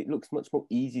fact that it looks much more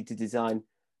easy to design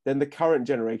than the current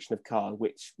generation of car,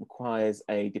 which requires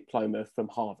a diploma from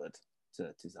Harvard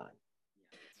to design.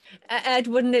 Ed,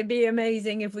 wouldn't it be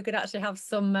amazing if we could actually have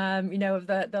some, you know, of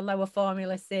the lower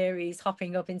Formula series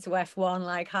hopping up into F1,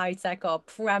 like High Tech or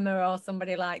Prema or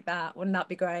somebody like that? Wouldn't that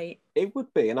be great? It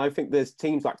would be. And I think there's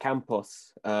teams like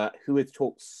Campos, who had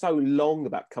talked so long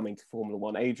about coming to Formula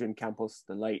One. Adrian Campos,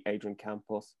 the late Adrian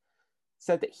Campos.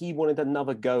 said that he wanted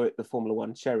another go at the Formula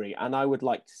One cherry, and I would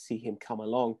like to see him come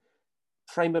along.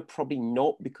 Prema probably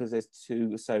not, because there's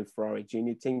two Ferrari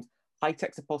junior teams.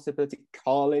 High-Tech's a possibility.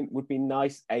 Carlin would be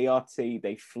nice. ART,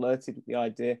 they flirted with the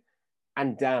idea.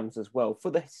 And Dams as well,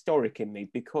 for the historic in me,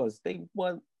 because they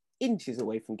were inches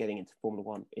away from getting into Formula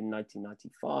One in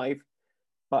 1995.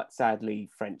 But sadly,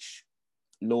 French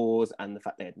laws and the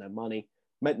fact they had no money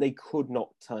meant they could not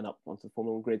turn up onto the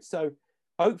Formula One grid. So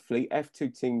hopefully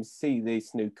F2 teams see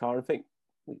this new car and think,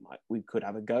 we could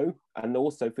have a go. And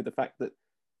also for the fact that,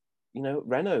 you know,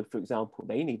 Renault, for example,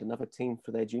 they need another team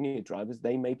for their junior drivers.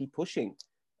 They may be pushing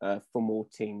for more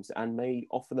teams and may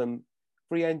offer them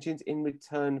free engines in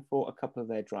return for a couple of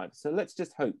their drivers. So let's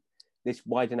just hope this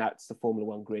widens out the Formula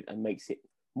One grid and makes it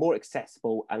more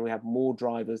accessible, and we have more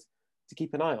drivers to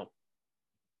keep an eye on.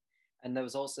 And there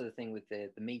was also the thing with the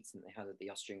meeting they had at the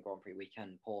Austrian Grand Prix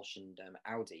weekend, Porsche and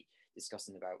Audi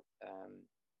discussing about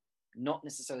not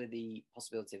necessarily the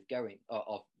possibility of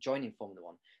joining Formula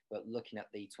One, but looking at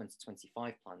the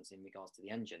 2025 plans in regards to the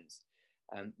engines.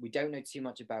 We don't know too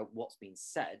much about what's been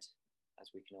said, as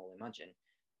we can all imagine,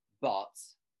 but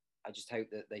I just hope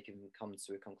that they can come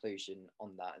to a conclusion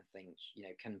on that and think, you know,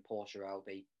 can Porsche or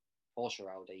Audi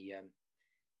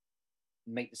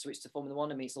make the switch to Formula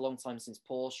One? I mean, it's a long time since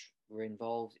Porsche were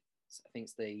involved. I think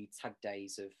it's the tag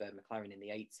days of McLaren in the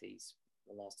 80s,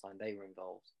 the last time they were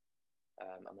involved.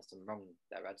 Unless I'm wrong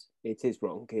there, Ed. It is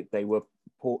wrong. They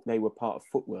were part of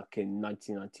Footwork in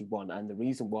 1991, and the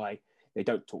reason why they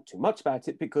don't talk too much about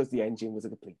it, because the engine was a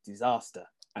complete disaster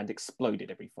and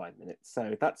exploded every 5 minutes.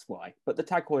 So that's why. But the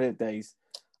Tag Heuer days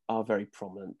are very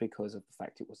prominent because of the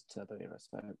fact it was a turbo era.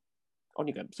 So on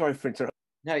you go. Sorry for interrupting.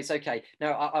 No, it's okay.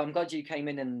 No, I'm glad you came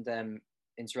in and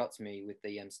interrupted me with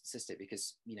the statistic,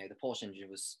 because, you know, the Porsche engine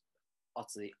was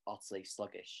utterly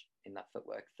sluggish in that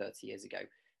Footwork 30 years ago.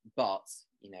 But,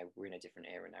 you know, we're in a different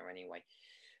era now anyway.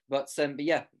 But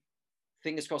yeah,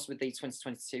 fingers crossed with the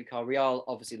 2022 car. We are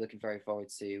obviously looking very forward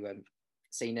to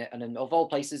seeing it. And then, of all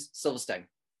places, Silverstone.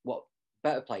 What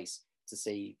better place to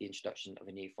see the introduction of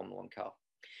a new Formula One car?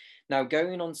 Now,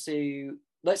 going on to,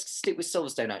 let's stick with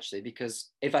Silverstone, actually, because,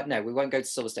 in fact, no, we won't go to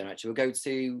Silverstone, actually. We'll go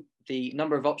to the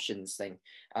number of options thing,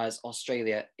 as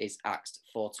Australia is axed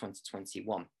for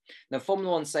 2021. Now,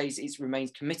 Formula One says it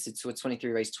remains committed to a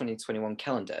 23-race 2021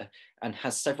 calendar and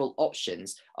has several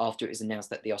options after it is announced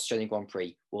that the Australian Grand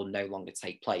Prix will no longer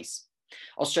take place.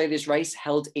 Australia's race,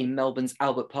 held in Melbourne's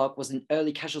Albert Park, was an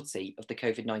early casualty of the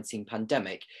COVID-19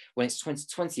 pandemic when its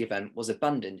 2020 event was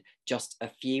abandoned just a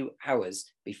few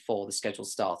hours before the scheduled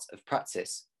start of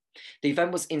practice. The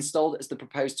event was installed as the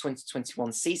proposed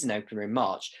 2021 season opener in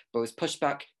March, but was pushed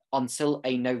back until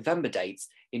a November date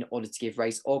in order to give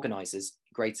race organisers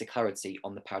greater clarity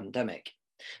on the pandemic.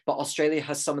 But Australia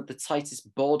has some of the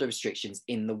tightest border restrictions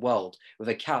in the world, with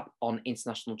a cap on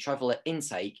international traveller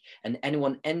intake, and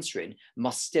anyone entering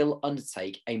must still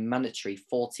undertake a mandatory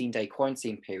 14-day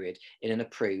quarantine period in an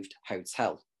approved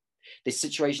hotel. This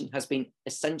situation has been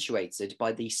accentuated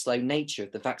by the slow nature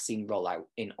of the vaccine rollout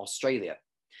in Australia.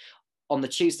 On the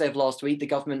Tuesday of last week, the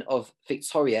government of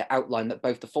Victoria outlined that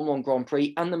both the Formula One Grand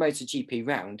Prix and the MotoGP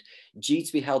round, due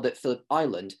to be held at Phillip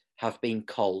Island, have been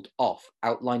called off,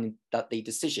 outlining that the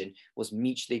decision was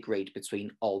mutually agreed between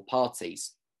all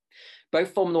parties.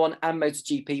 Both Formula One and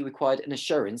MotoGP required an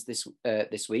assurance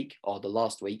this week, or the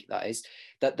last week that is,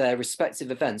 that their respective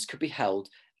events could be held,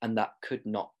 and that could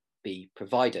not be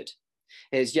provided.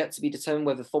 It is yet to be determined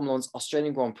whether Formula One's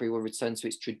Australian Grand Prix will return to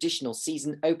its traditional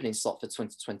season opening slot for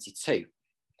 2022.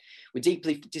 We're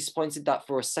deeply disappointed that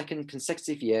for a second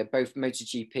consecutive year, both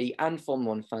MotoGP and Formula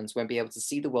One fans won't be able to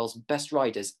see the world's best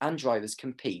riders and drivers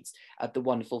compete at the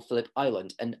wonderful Phillip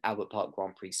Island and Albert Park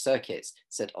Grand Prix circuits,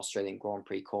 said Australian Grand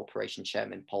Prix Corporation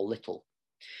Chairman Paul Little.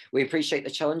 We appreciate the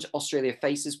challenge Australia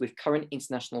faces with current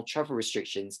international travel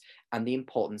restrictions and the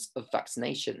importance of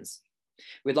vaccinations.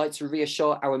 We'd like to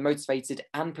reassure our motivated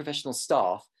and professional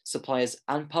staff, suppliers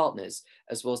and partners,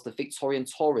 as well as the Victorian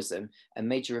tourism and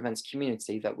major events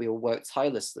community, that we will work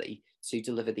tirelessly to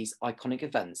deliver these iconic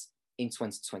events in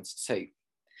 2022.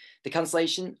 The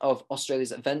cancellation of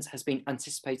Australia's event has been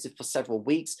anticipated for several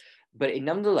weeks, but it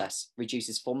nonetheless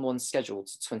reduces Formula One's schedule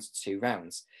to 22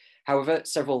 rounds. However,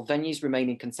 several venues remain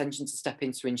in contention to step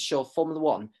in to ensure Formula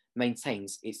One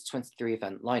maintains its 23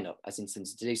 event lineup, as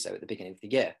intended to do so at the beginning of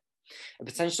the year. A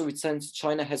potential return to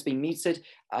China has been mooted,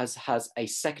 as has a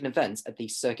second event at the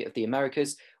Circuit of the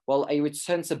Americas, while a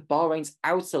return to Bahrain's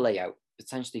outer layout,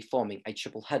 potentially forming a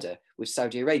triple header with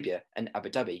Saudi Arabia and Abu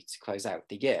Dhabi to close out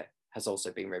the year, has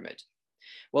also been rumoured.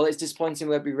 While it's disappointing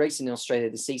we'll be racing in Australia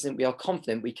this season, we are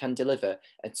confident we can deliver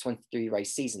a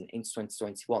 23-race season into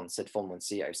 2021, said Formula 1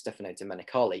 CEO Stefano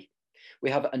Domenicali.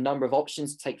 We have a number of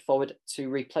options to take forward to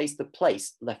replace the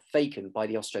place left vacant by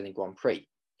the Australian Grand Prix.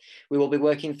 We will be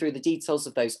working through the details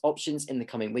of those options in the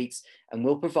coming weeks and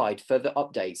will provide further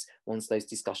updates once those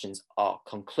discussions are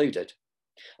concluded.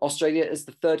 Australia is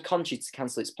the third country to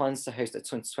cancel its plans to host a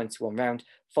 2021 round,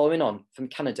 following on from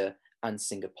Canada and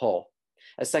Singapore.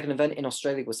 A second event in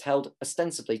Australia was held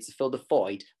ostensibly to fill the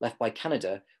void left by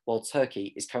Canada, while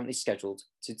Turkey is currently scheduled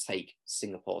to take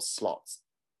Singapore's slots.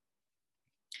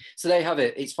 So there you have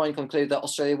it. It's finally concluded that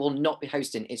Australia will not be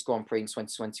hosting its Grand Prix in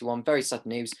 2021. Very sad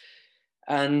news.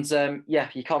 And yeah,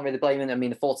 you can't really blame it. I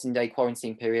mean, the 14-day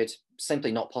quarantine period,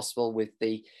 simply not possible with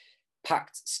the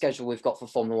packed schedule we've got for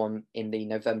Formula One in the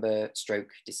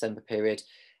November/December period.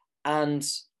 And,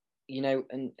 you know,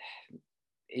 and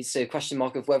it's a question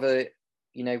mark of whether,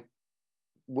 you know,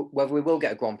 whether we will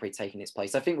get a Grand Prix taking its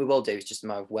place. I think we will do. It's just a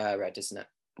matter of where, Ed, isn't it?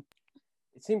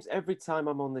 It seems every time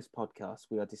I'm on this podcast,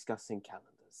 we are discussing calendars.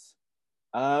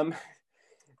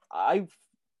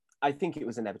 I think it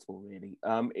was inevitable, really.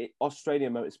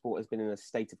 Australian motorsport has been in a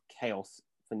state of chaos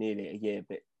for nearly a year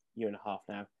and a half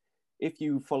now. If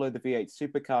you follow the V8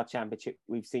 Supercar Championship,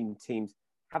 we've seen teams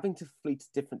having to flee to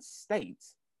different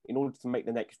states in order to make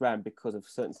the next round because of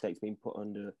certain states being put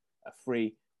under a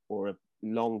free or a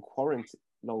long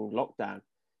lockdown.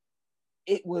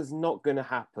 It was not going to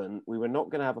happen. We were not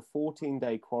going to have a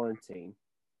 14-day quarantine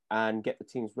and get the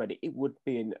teams ready. It would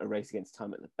be in a race against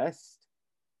time at the best.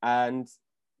 And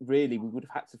really, we would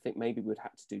have had to think maybe we'd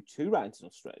have to do 2 rounds in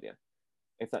Australia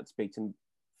if that's be to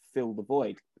fill the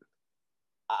void.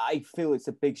 I feel it's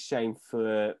a big shame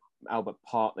for Albert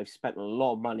Park. They've spent a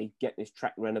lot of money getting this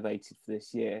track renovated for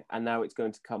this year, and now it's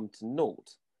going to come to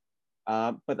naught.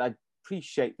 But I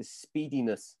appreciate the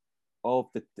speediness of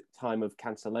the time of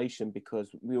cancellation,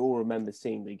 because we all remember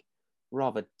seeing the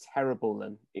rather terrible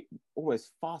and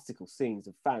almost farcical scenes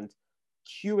of fans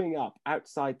queuing up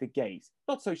outside the gates,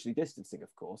 not socially distancing,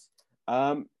 of course,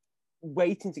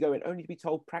 waiting to go in, only to be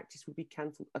told practice would be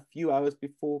cancelled a few hours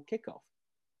before kickoff.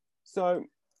 So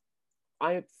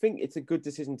I think it's a good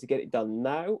decision to get it done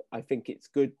now. I think it's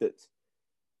good that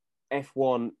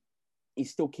F1 is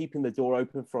still keeping the door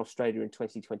open for Australia in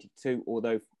 2022,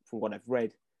 although from what I've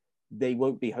read, they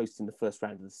won't be hosting the first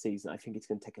round of the season. I think it's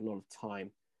going to take a lot of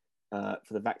time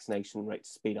for the vaccination rate to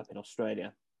speed up in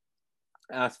Australia.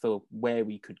 As for where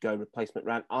we could go replacement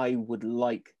round, I would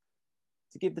like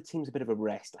to give the teams a bit of a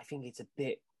rest. I think it's a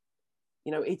bit,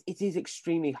 you know, it is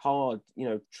extremely hard, you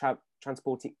know,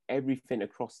 transporting everything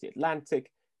across the Atlantic,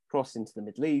 across into the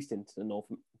Middle East, into North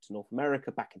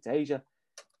America, back into Asia.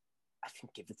 I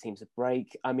think give the teams a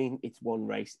break. I mean, it's one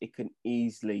race. We can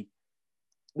easily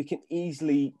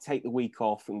take the week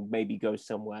off and maybe go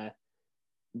somewhere,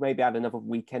 maybe add another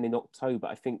weekend in October.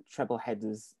 I think treble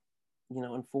headers, you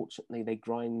know, unfortunately, they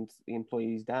grind the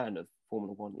employees down of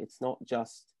Formula One. It's not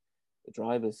just the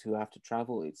drivers who have to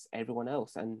travel, it's everyone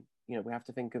else. And, you know, we have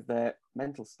to think of their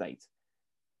mental state.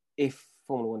 If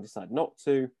Formula One decide not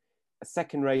to, a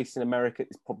second race in America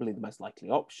is probably the most likely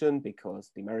option because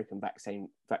the American vaccine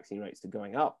rates are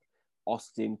going up.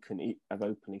 Austin have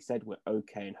openly said we're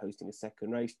okay in hosting a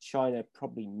second race. China,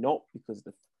 probably not, because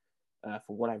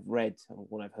from what I've read and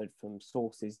what I've heard from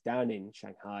sources down in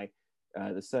Shanghai,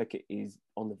 the circuit is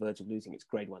on the verge of losing its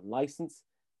Grade 1 license.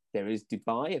 There is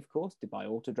Dubai, of course, Dubai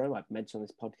Autodrome. I've mentioned on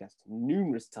this podcast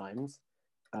numerous times,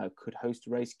 could host a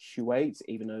race. Kuwait,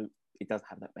 even though it doesn't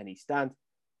have that many stands,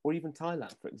 or even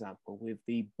Thailand, for example, with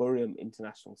the Buriram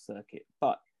International Circuit.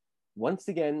 But once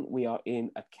again, we are in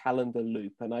a calendar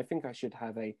loop, and I think I should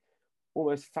have a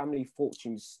almost Family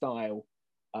Fortune style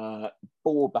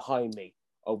board behind me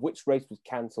of which race was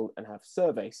cancelled and have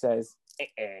survey says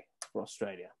for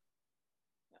Australia.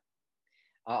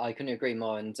 I couldn't agree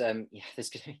more, and yeah,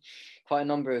 there's going to be quite a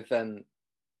number of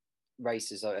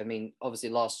races. I mean, obviously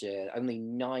last year, only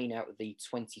 9 out of the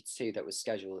 22 that was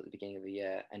scheduled at the beginning of the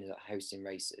year ended up hosting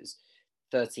races.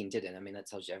 13 didn't. I mean, that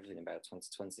tells you everything about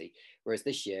 2020. Whereas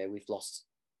this year, we've lost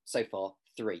so far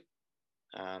 3.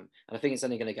 And I think it's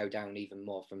only going to go down even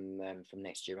more from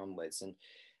next year onwards.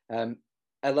 And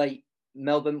LA,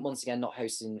 Melbourne, once again, not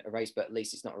hosting a race, but at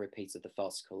least it's not a repeat of the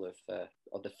farcical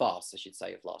of the farce, I should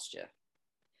say, of last year.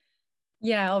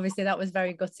 Yeah, obviously that was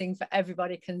very gutting for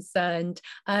everybody concerned.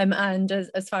 And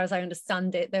as far as I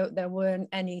understand it, there weren't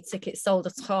any tickets sold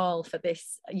at all for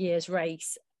this year's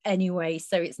race anyway.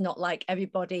 So it's not like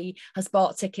everybody has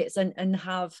bought tickets and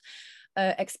have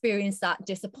experience that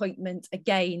disappointment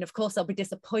again. Of course, they'll be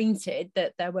disappointed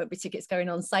that there won't be tickets going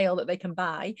on sale that they can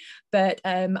buy, but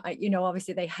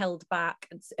obviously they held back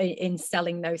in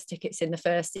selling those tickets in the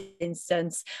first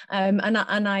instance, and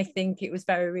I think it was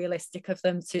very realistic of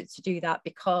them to do that,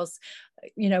 because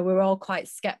we're all quite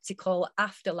skeptical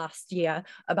after last year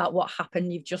about what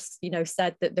happened. You've just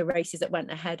said that the races that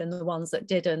went ahead and the ones that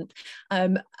didn't,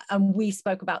 and we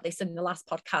spoke about this in the last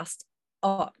podcast.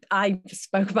 I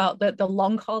spoke about the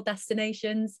long haul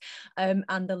destinations,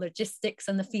 and the logistics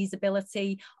and the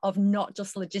feasibility of not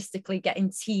just logistically getting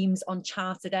teams on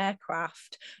chartered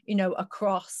aircraft,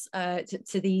 across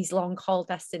to these long haul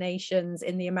destinations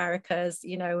in the Americas,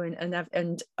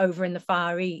 and over in the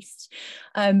Far East.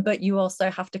 But you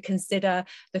also have to consider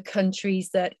the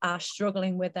countries that are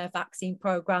struggling with their vaccine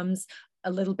programs, a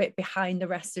little bit behind the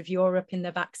rest of Europe in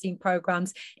the vaccine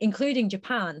programs, including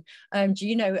Japan.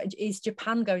 Is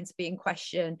Japan going to be in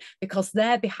question because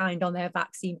they're behind on their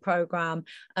vaccine program?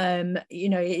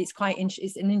 It's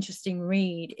an interesting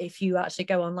read if you actually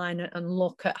go online and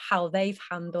look at how they've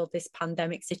handled this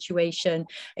pandemic situation.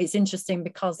 It's interesting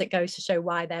because it goes to show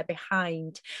why they're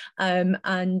behind. I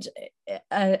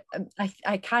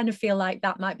kind of feel like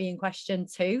that might be in question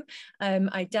too.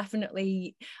 I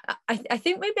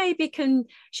think we maybe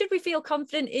should we feel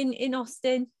confident in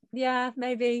Austin? Yeah,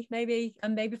 maybe,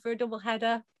 and maybe for a double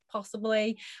header,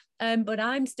 possibly. But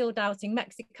I'm still doubting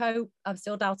Mexico. I'm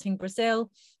still doubting Brazil.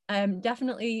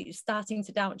 Definitely starting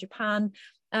to doubt Japan.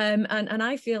 And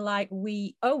I feel like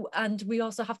we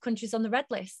also have countries on the red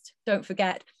list. Don't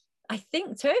forget. I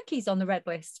think Turkey's on the red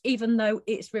list, even though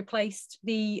it's replaced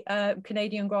the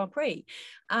Canadian Grand Prix.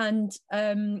 And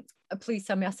please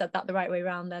tell me I said that the right way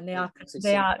around. Then they are.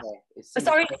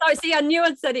 Sorry. See, I knew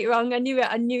I'd said it wrong. I knew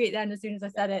it then as soon as I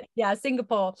said it. Yeah,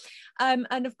 Singapore,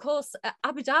 and of course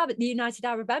Abu Dhabi, the United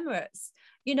Arab Emirates.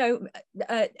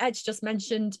 Ed's just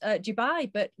mentioned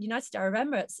Dubai, but United Arab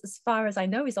Emirates, as far as I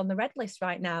know, is on the red list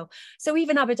right now. So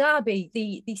even Abu Dhabi,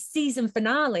 the season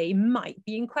finale might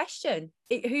be in question.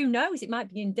 Who knows? It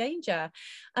might be in danger.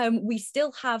 We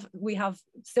have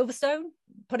Silverstone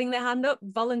putting their hand up,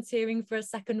 volunteering for a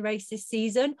second race this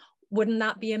season. Wouldn't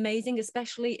that be amazing,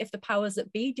 especially if the powers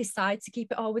that be decide to keep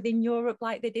it all within Europe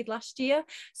like they did last year?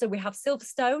 So we have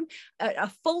Silverstone, a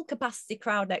full capacity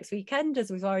crowd next weekend, as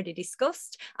we've already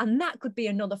discussed, and that could be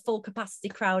another full capacity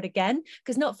crowd again,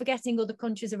 because not forgetting other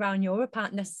countries around Europe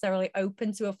aren't necessarily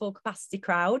open to a full capacity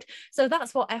crowd. So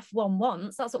that's what F1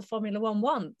 wants, that's what Formula One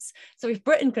wants. So if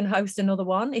Britain can host another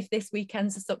one, if this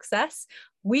weekend's a success,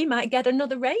 we might get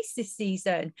another race this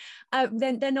season.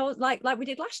 Then like we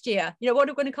did last year. What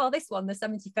are we going to call this one? The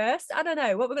 71st? I don't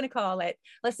know what we're going to call it.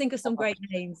 Let's think of some great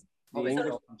names.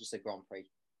 Just a Grand Prix.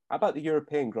 How about the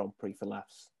European Grand Prix for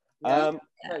laughs? Yeah.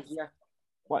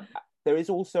 What? There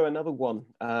is also another one.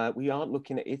 We aren't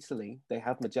looking at Italy. They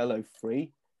have Mugello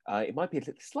free. It might be a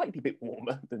slightly bit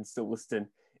warmer than Silverstone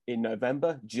in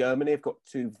November. Germany have got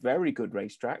two very good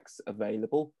racetracks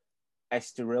available.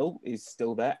 Estoril is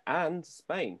still there, and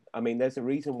Spain. I mean, there's a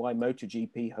reason why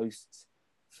MotoGP hosts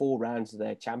 4 rounds of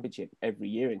their championship every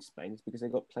year in Spain, is because they've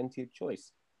got plenty of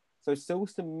choice. So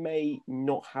Silverstone may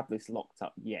not have this locked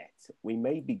up yet. We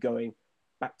may be going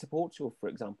back to Portugal, for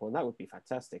example, and that would be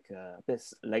fantastic.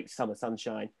 This late summer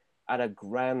sunshine at a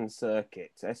grand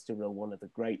circuit. Estoril, one of the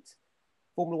great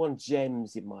Formula One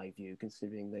gems, in my view,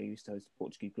 considering they used to host the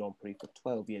Portuguese Grand Prix for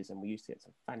 12 years, and we used to get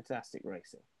some fantastic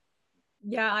racing.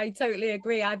 Yeah, I totally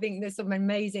agree. I think there's some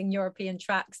amazing European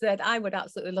tracks that I would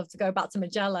absolutely love to go back to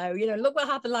Mugello. Look what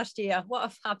happened last year. What a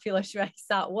fabulous race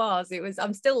that was.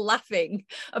 I'm still laughing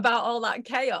about all that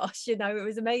chaos. It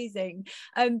was amazing.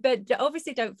 But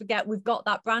obviously, don't forget, we've got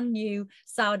that brand new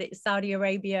Saudi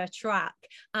Arabia track.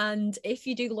 And if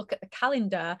you do look at the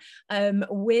calendar,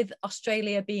 with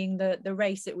Australia being the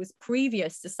race that was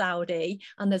previous to Saudi,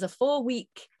 and there's a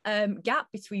 4-week gap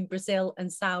between Brazil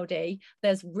and Saudi,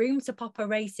 there's room to pop a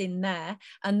race in there,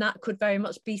 and that could very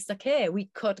much be Sakir. We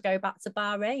could go back to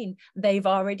Bahrain. They've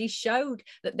already showed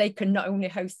that they can not only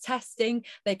host testing,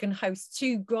 they can host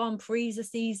 2 Grand Prix a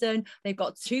season. They've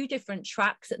got 2 different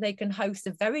tracks that they can host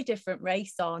a very different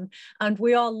race on, and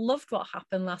we all loved what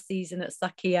happened last season at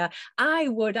Sakir. I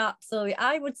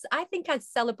think I'd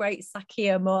celebrate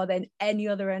Sakir more than any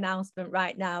other announcement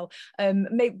right now,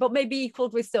 but maybe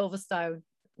equaled with Silverstone.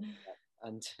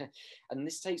 And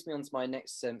this takes me on to my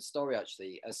next story,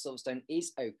 actually, as Silverstone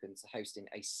is open to hosting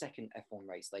a second F1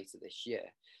 race later this year.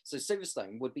 So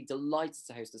Silverstone would be delighted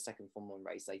to host a second Formula 1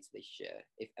 race later this year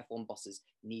if F1 bosses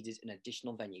needed an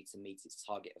additional venue to meet its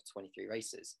target of 23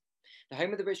 races. The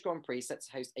home of the British Grand Prix is set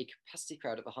to host a capacity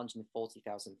crowd of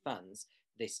 140,000 fans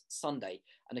this Sunday,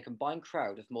 and a combined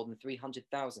crowd of more than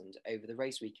 300,000 over the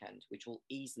race weekend, which will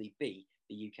easily be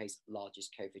the UK's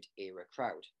largest COVID-era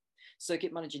crowd.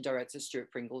 Circuit Managing Director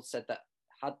Stuart Pringle said that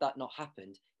had that not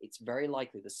happened, it's very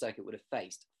likely the circuit would have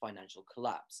faced financial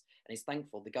collapse, and is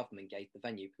thankful the government gave the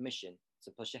venue permission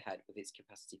to push ahead with its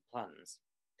capacity plans.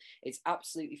 It's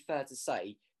absolutely fair to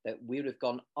say that we would have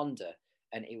gone under,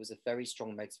 and it was a very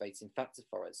strong motivating factor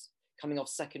for us. Coming off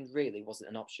second really wasn't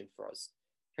an option for us,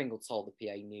 Pringle told the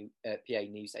PA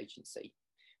news agency.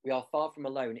 We are far from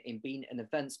alone in being an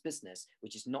events business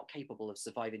which is not capable of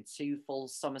surviving 2 full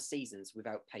summer seasons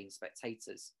without paying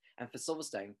spectators. And for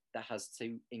Silverstone, that has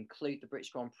to include the British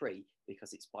Grand Prix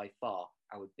because it's by far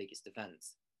our biggest event.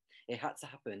 It had to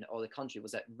happen or the country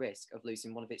was at risk of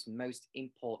losing one of its most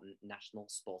important national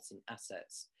sporting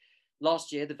assets.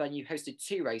 Last year, the venue hosted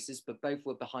 2 races, but both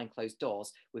were behind closed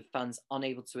doors, with fans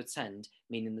unable to attend,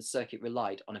 meaning the circuit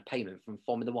relied on a payment from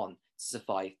Formula One to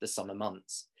survive the summer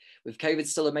months. With COVID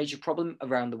still a major problem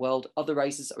around the world, other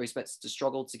races are expected to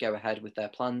struggle to go ahead with their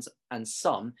plans, and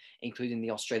some, including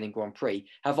the Australian Grand Prix,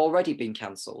 have already been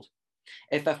cancelled.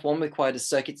 If F1 required a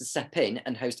circuit to step in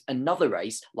and host another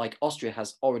race, like Austria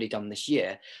has already done this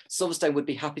year, Silverstone would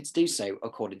be happy to do so,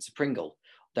 according to Pringle,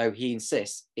 though he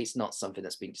insists it's not something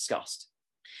that's been discussed.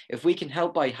 If we can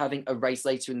help by having a race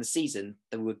later in the season,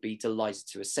 then we would be delighted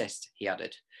to assist, he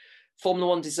added. Formula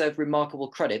One deserve remarkable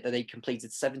credit that they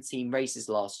completed 17 races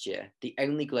last year, the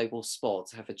only global sport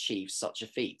to have achieved such a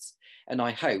feat, and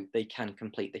I hope they can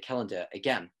complete the calendar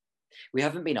again. We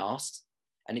haven't been asked,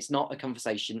 and it's not a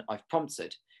conversation I've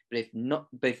prompted, but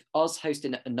if us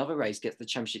hosting another race gets the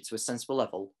championship to a sensible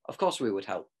level, of course we would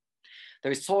help.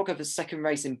 There is talk of a second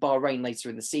race in Bahrain later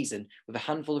in the season, with a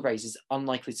handful of races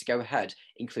unlikely to go ahead,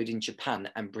 including Japan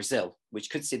and Brazil,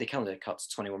 which could see the calendar cut to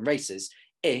 21 races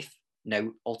if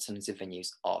no alternative venues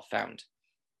are found.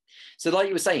 So like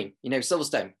you were saying,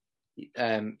 Silverstone,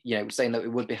 saying that we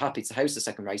would be happy to host a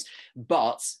second race,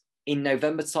 but in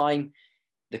November time,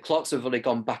 the clocks have already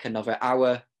gone back another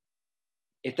hour.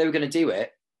 If they were going to do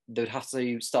it, they would have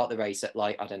to start the race at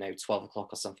 12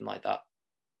 o'clock or something like that.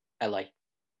 LA.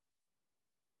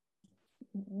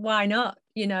 Why not?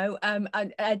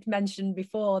 Ed mentioned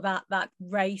before that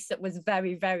race that was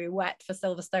very, very wet for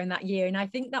Silverstone that year, and I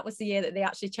think that was the year that they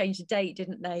actually changed the date,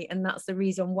 didn't they? And that's the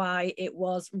reason why it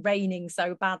was raining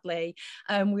so badly.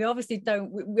 We obviously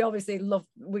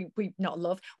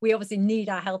need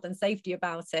our health and safety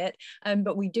about it,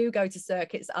 but we do go to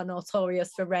circuits that are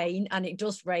notorious for rain, and it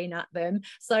does rain at them,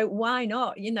 so why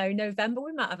not? November,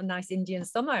 we might have a nice Indian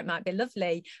summer, it might be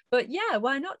lovely, but yeah,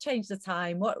 why not change the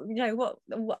time? What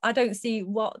I don't see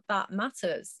what that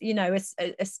matters,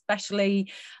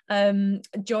 especially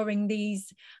during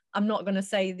these, I'm not going to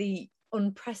say the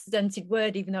unprecedented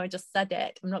word, even though I just said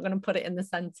it, I'm not going to put it in the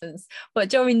sentence, but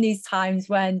during these times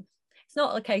when it's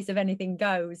not a case of anything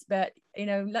goes, but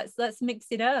let's mix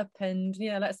it up, and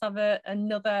let's have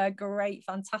another great,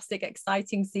 fantastic,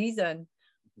 exciting season.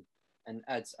 And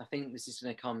Ed, I think this is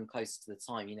going to come closer to the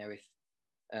time, if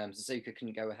Suzuka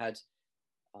can go ahead,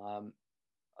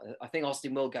 I think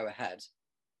Austin will go ahead.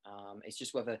 It's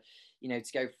just whether, to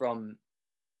go from,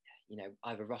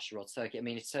 either Russia or Turkey. I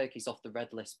mean, if Turkey's off the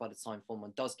red list by the time Formula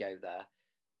One does go there,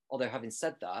 although having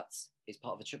said that, it's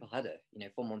part of a triple header.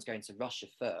 Formula One's going to Russia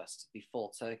first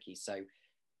before Turkey. So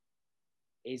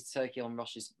is Turkey on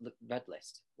Russia's red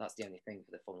list? That's the only thing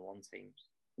for the Formula One teams.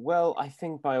 Well, I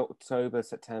think by October,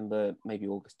 September, maybe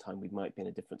August time, we might be in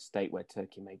a different state where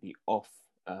Turkey may be off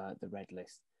the red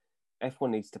list.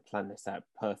 F1 needs to plan this out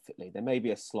perfectly. There may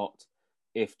be a slot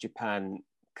if Japan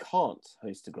can't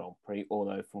host a Grand Prix,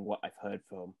 although from what I've heard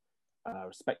from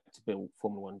respectable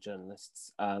Formula One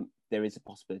journalists, there is a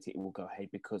possibility it will go ahead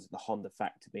because of the Honda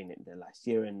factor being in there last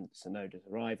year and Tsunoda's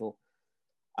arrival.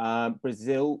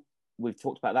 Brazil, we've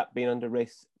talked about that being under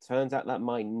risk. Turns out that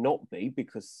might not be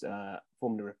because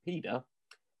Formula Rapida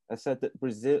has said that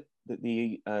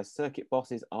the circuit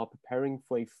bosses are preparing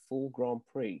for a full Grand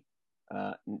Prix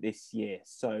this year.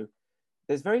 So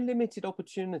there's very limited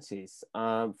opportunities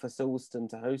for Silverstone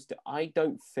to host it. I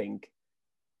don't think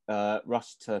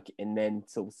Russia, Turkey, and then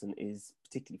Silverstone is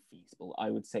particularly feasible. I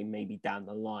would say maybe down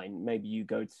the line, maybe you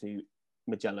go to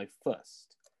Mugello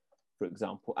first, for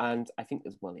example. And I think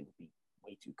as well, it would be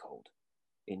way too cold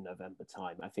in November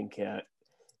time. I think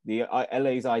the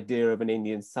LA's idea of an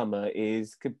Indian summer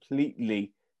is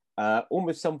completely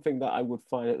almost something that I would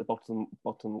find at the bottom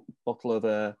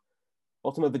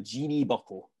of a genie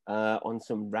bottle on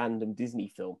some random Disney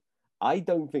film. I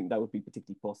don't think that would be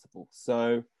particularly possible.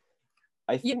 So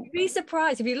I think you'd be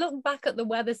surprised if you look back at the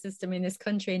weather system in this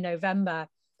country in November.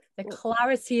 The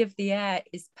clarity of the air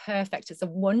is perfect. It's a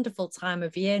wonderful time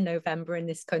of year, November, in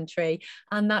this country,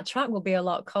 and that track will be a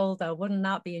lot colder. Wouldn't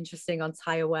that be interesting on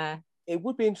tyre wear? it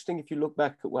would be interesting if you look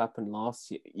back at what happened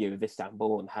last year with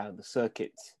Istanbul and how the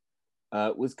circuit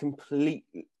was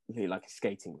completely like a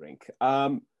skating rink.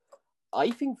 I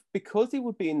think because it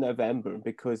would be in November and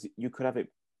because you could have it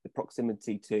the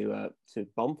proximity to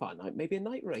bonfire night, maybe a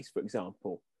night race, for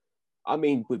example. I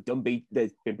mean,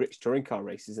 there's been British touring car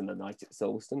races in the night at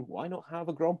Silverstone. Why not have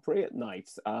a Grand Prix at night?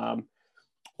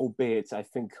 Albeit, I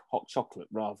think hot chocolate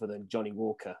rather than Johnny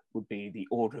Walker would be the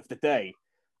order of the day.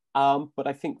 But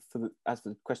I think as for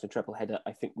the question of triple header,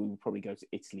 I think we would probably go to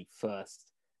Italy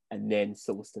first and then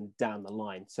Silverstone down the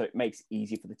line. So it makes it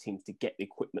easier for the teams to get the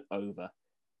equipment over.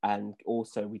 And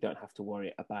also we don't have to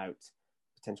worry about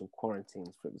potential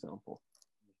quarantines, for example.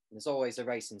 There's always a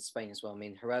race in Spain as well. I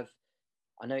mean, Jerez,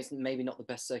 I know it's maybe not the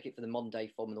best circuit for the modern day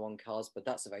Formula One cars, but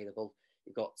that's available.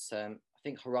 You've got, I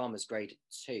think Jarama's grade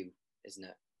 2, isn't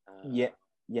it? Yeah,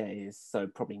 it is. So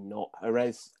probably not.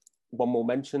 Jerez, one more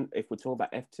mention, if we're talking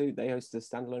about F2, they hosted a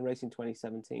standalone race in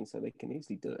 2017, so they can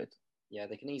easily do it. Yeah,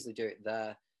 they can easily do it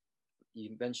there.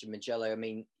 You mentioned Mugello. I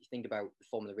mean, you think about the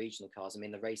Formula Regional cars. I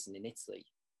mean, they're racing in Italy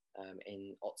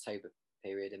in October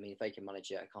period. I mean, if they can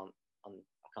manage it, I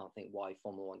can't think why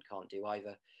Formula One can't do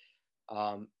either.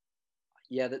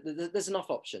 Yeah, there's enough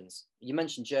options. You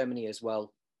mentioned Germany as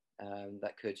well,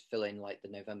 that could fill in like the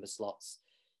November slots.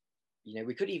 You know,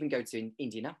 we could even go to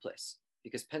Indianapolis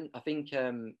because I think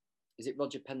is it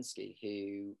Roger Penske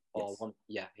who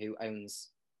who owns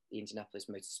the Indianapolis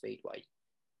Motor Speedway?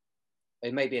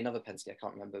 It may be another Penske, I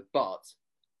can't remember, but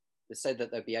they said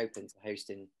that they'd be open to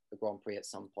hosting the Grand Prix at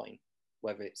some point,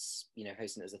 whether it's, you know,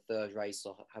 hosting it as a third race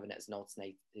or having it as an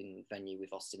alternating venue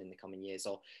with Austin in the coming years,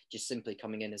 or just simply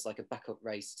coming in as like a backup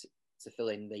race to fill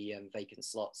in the vacant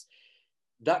slots.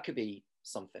 That could be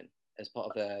something as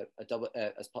part of a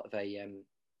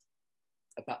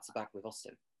back-to-back with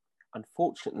Austin.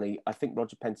 Unfortunately, I think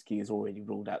Roger Penske has already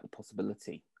ruled out the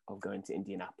possibility of going to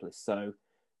Indianapolis. So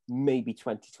maybe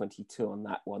 2022 on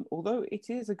that one, although it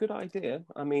is a good idea.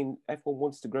 I mean, F1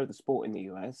 wants to grow the sport in the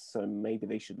US, so maybe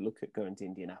they should look at going to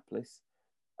Indianapolis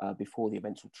before the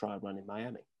eventual trial run in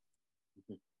Miami.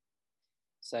 Mm-hmm.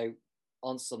 So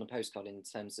answers on a postcard in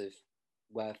terms of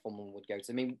where Formula One would go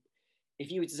to. I mean, if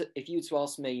you were to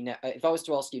ask me now, if I was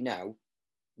to ask you now,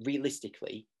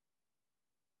 realistically,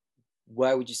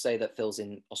 where would you say that fills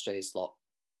in Australia's slot?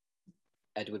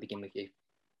 Ed, we'll begin with you.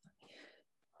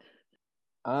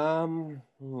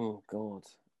 Oh God.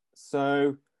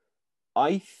 So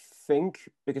I think,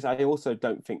 because I also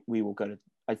don't think we will go to,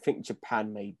 I think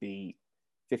Japan may be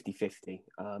 50-50.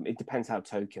 It depends how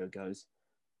Tokyo goes.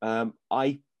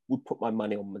 I would put my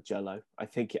money on Mugello. I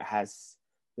think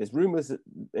there's rumors that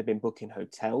they've been booking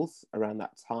hotels around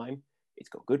that time. It's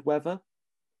got good weather.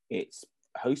 It's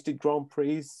hosted Grand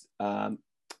Prix. You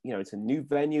know, it's a new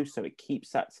venue, so it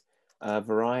keeps that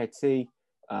variety.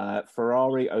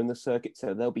 Ferrari own the circuit,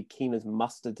 so they'll be keen as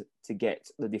mustard to get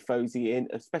the Tifosi in,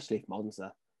 especially if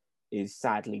Monza is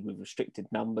sadly with restricted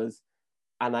numbers.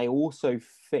 And I also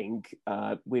think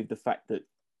with the fact that,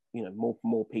 you know,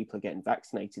 more people are getting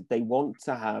vaccinated, they want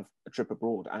to have a trip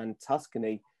abroad, and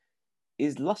Tuscany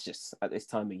is luscious at this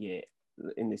time of year.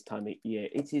 In this time of year,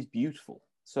 it is beautiful,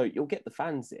 so you'll get the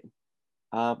fans in.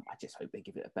 I just hope they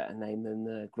give it a better name than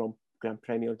the Gran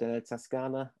Premio della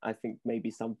Toscana. I think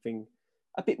maybe something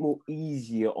a bit more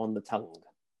easier on the tongue.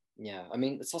 Yeah, I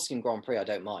mean, the Tuscan Grand Prix, I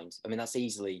don't mind. I mean, that's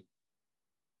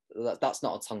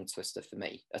not a tongue twister for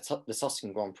me. The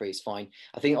Tuscan Grand Prix is fine.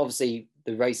 I think obviously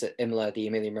the race at Imola, the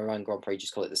Emilia-Romagna Grand Prix,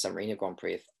 just call it the San Marino Grand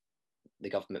Prix if the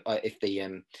government, if the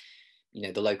you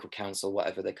know, the local council,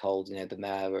 whatever they're called, you know, the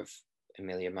mayor of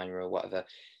Emilia-Romagna or whatever,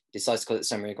 decides to call it the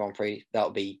San Marino Grand Prix,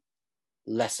 that'll be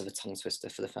less of a tongue twister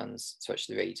for the fans to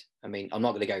actually read. I mean, I'm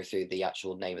not going to go through the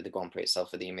actual name of the Grand Prix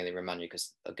itself for the Emilia-Romagna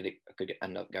because I could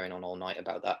end up going on all night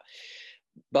about that.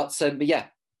 But yeah,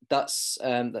 that's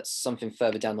something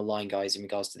further down the line, guys, in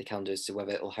regards to the calendar as to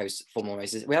whether it will host Formula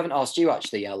races. We haven't asked you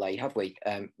actually, LA, have we?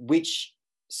 Which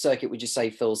circuit would you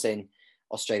say fills in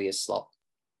Australia's slot?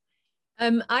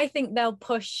 I think they'll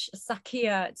push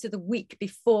Sakhir to the week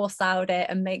before Saudi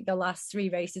and make the last 3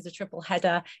 races a triple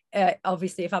header.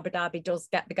 Obviously, if Abu Dhabi does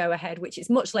get the go-ahead, which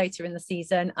is much later in the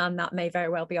season, and that may very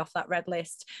well be off that red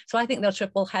list. So I think they'll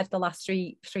triple head the last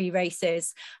three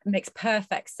races. It makes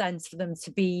perfect sense for them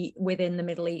to be within the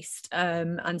Middle East,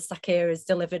 and Sakhir has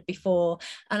delivered before.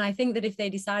 And I think that if they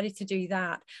decided to do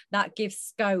that, that gives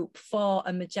scope for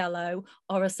a Mugello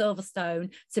or a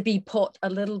Silverstone to be put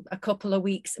a couple of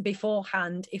weeks beforehand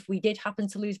beforehand, if we did happen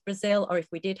to lose Brazil or if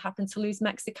we did happen to lose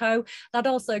Mexico, that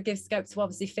also gives scope to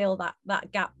obviously fill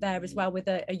that gap there as well with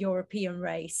a European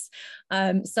race.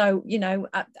 So, you know,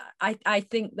 I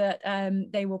think that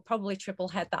they will probably triple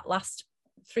head that last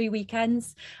 3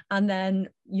 weekends and then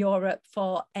Europe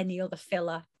for any other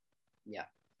filler. Yeah.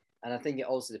 And I think it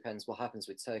also depends what happens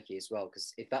with Turkey as well,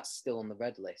 because if that's still on the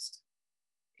red list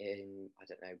in, I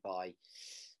don't know, by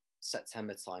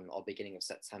September time or beginning of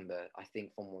September, I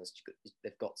think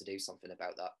they've got to do something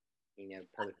about that. You know,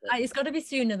 probably it's got to be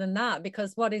sooner than that,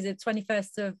 because what is it,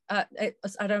 21st of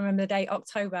I don't remember the date,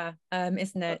 October,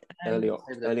 isn't it? Early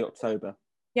October.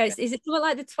 Yeah, is it something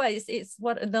like the 20th? It's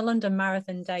what, the London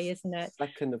Marathon Day, isn't it?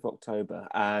 2nd of October,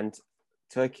 and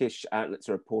Turkish outlets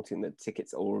are reporting that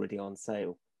tickets are already on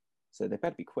sale, so they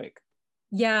better be quick.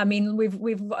 Yeah, I mean,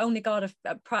 we've only got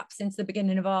perhaps since the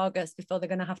beginning of August before they're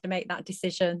going to have to make that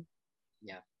decision.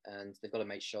 Yeah, and they've got to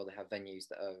make sure they have venues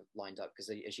that are lined up, because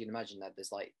as you can imagine, that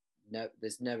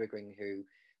there's Nürburgring, who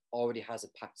already has a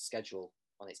packed schedule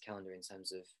on its calendar in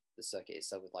terms of the circuit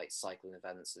itself, with like cycling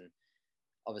events and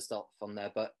other stuff on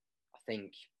there. But I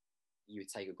think you would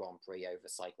take a Grand Prix over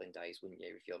cycling days, wouldn't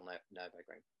you, if you're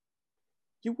Nürburgring?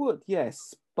 You would,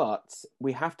 yes, but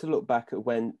we have to look back at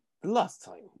when the last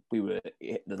time we were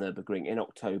at the Nürburgring in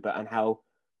October and how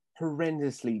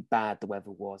horrendously bad the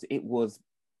weather was. It was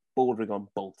bordering on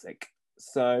Baltic.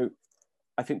 So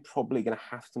I think probably going to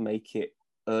have to make it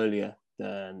earlier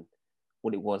than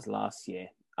what it was last year.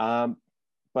 But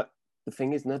the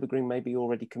thing is, Nürburgring may be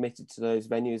already committed to those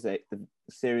venues. The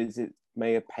series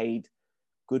may have paid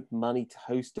good money to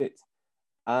host it.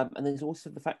 And there's also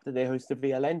the fact that they host the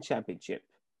VLN Championship.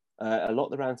 A lot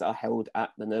of the rounds are held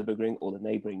at the Nürburgring or the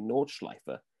neighbouring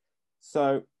Nordschleife.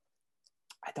 So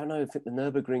I don't know if the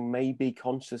Nürburgring may be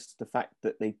conscious of the fact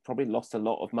that they probably lost a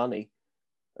lot of money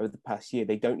over the past year.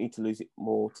 They don't need to lose it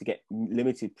more to get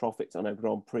limited profits on a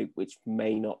Grand Prix, which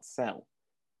may not sell.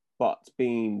 But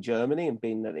being Germany, and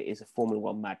being that it is a Formula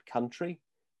One mad country,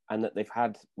 and that they've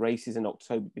had races in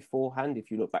October beforehand,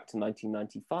 if you look back to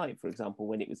 1995, for example,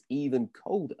 when it was even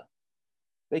colder,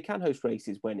 they can host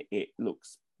races when it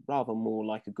looks rather more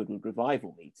like a Goodwood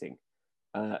Revival meeting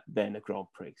than a Grand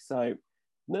Prix. So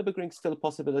Nürburgring's still a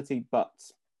possibility, but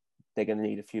they're going to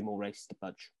need a few more races to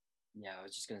budge. Yeah, I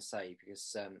was just going to say,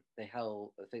 because they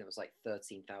held, I think it was like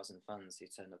 13,000 fans who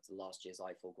turned up to last year's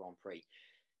Eiffel Grand Prix.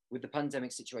 With the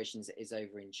pandemic situation as it is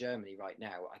over in Germany right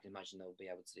now, I can imagine they'll be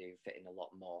able to fit in a lot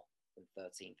more than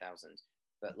 13,000.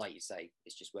 But like you say,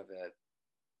 it's just whether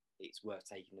it's worth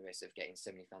taking the risk of getting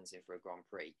so many fans in for a Grand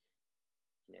Prix.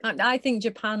 I think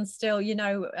Japan still, you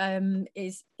know,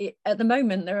 at the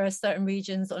moment there are certain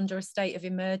regions under a state of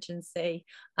emergency,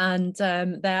 and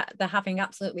they're having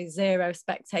absolutely zero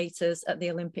spectators at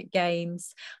the Olympic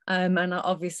Games, and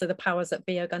obviously the powers that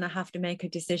be are going to have to make a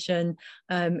decision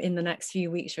in the next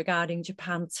few weeks regarding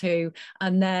Japan too,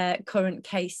 and their current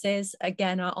cases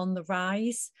again are on the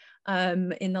rise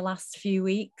in the last few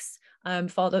weeks.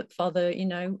 For the you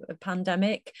know,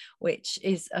 pandemic, which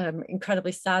is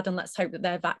incredibly sad, and let's hope that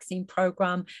their vaccine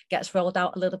program gets rolled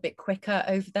out a little bit quicker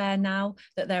over there now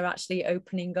that they're actually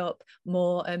opening up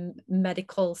more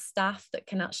medical staff that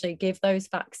can actually give those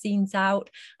vaccines out.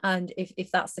 And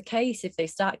if that's the case, if they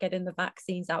start getting the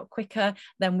vaccines out quicker,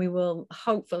 then we will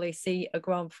hopefully see a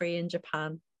Grand Prix in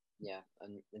Japan. Yeah,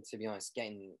 and to be honest,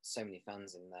 getting so many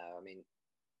fans in there, I mean,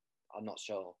 I'm not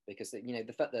sure, because, you know,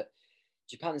 the fact that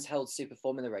Japan has held Super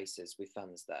Formula races with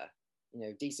fans there, you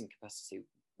know, decent capacity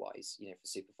wise, you know, for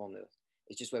Super Formula.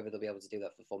 It's just whether they'll be able to do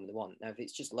that for Formula One. Now, if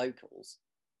it's just locals,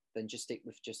 then just stick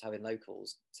with just having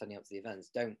locals turning up to the events.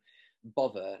 Don't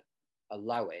bother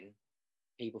allowing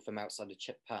people from outside of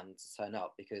Japan to turn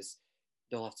up, because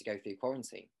they'll have to go through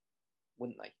quarantine,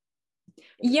 wouldn't they?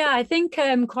 Yeah, I think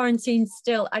quarantine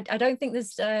still, I don't think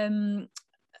there's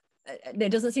there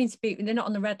doesn't seem to be, they're not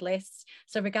on the red list.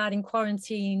 So regarding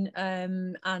quarantine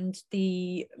and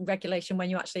the regulation when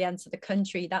you actually enter the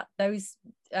country, that those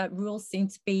rules seem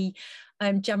to be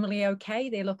generally okay.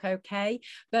 They look okay.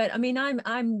 But I mean,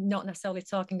 I'm not necessarily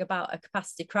talking about a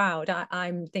capacity crowd.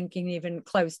 I'm thinking even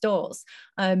closed doors.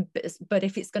 But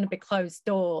if it's going to be closed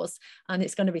doors and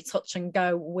it's going to be touch and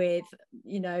go with,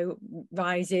 you know,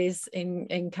 rises in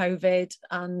COVID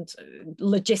and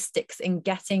logistics in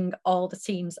getting all the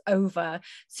teams over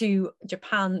to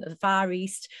Japan, the Far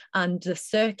East, and the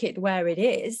circuit where it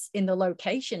is in the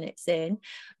location it's in,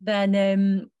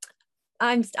 then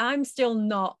I'm still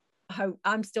not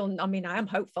I mean, I am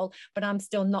hopeful, but I'm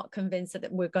still not convinced that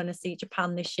we're going to see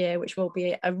Japan this year, which will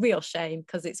be a real shame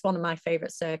because it's one of my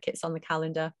favorite circuits on the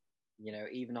calendar. You know,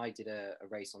 even I did a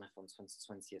race on F1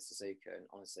 2020 at Suzuka, and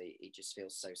honestly, it just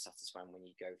feels so satisfying when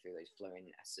you go through those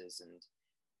flowing S's and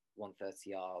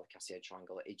 130R, Casio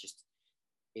Triangle.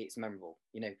 It's memorable.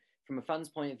 You know, from a fan's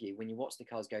point of view, when you watch the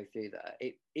cars go through there,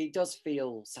 it does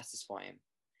feel satisfying.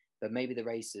 But maybe the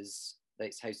races that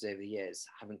it's hosted over the years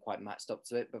haven't quite matched up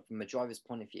to it. But from a driver's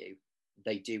point of view,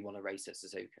 they do want to race at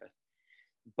Suzuka.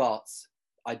 But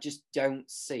I just don't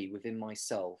see within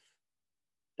myself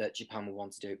that Japan will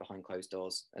want to do it behind closed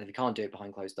doors. And if you can't do it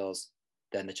behind closed doors,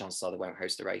 then the chances are they won't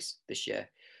host the race this year.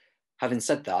 Having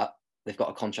said that, they've got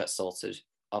a contract sorted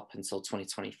up until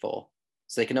 2024.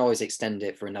 So they can always extend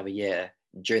it for another year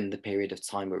during the period of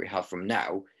time where we have from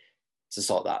now to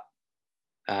sort that.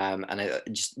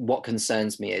 Just what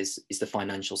concerns me is the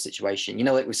financial situation. You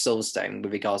know, like with Silverstone,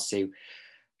 with regards to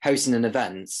hosting an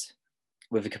event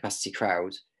with a capacity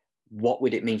crowd, what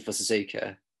would it mean for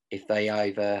Suzuka if they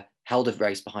either held a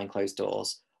race behind closed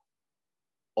doors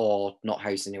or not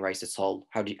hosting a race at all?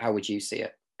 How would you see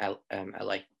it,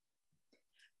 LA?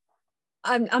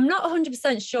 I'm not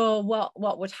 100% sure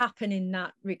what would happen in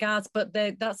that regards, but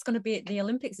that's going to be, the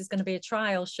Olympics is going to be a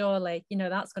trial, surely. You know,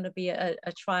 that's going to be a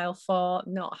trial for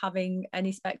not having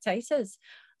any spectators.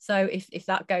 So if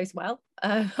that goes well,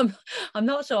 I'm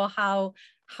not sure how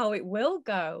it will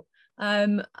go.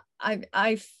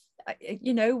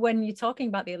 You know, when you're talking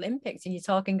about the Olympics and you're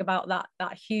talking about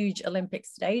that huge Olympic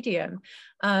stadium,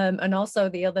 and also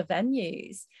the other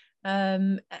venues,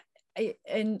 and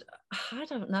I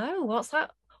don't know,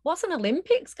 what's an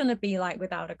Olympics going to be like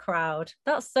without a crowd?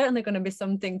 That's certainly going to be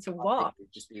something to watch.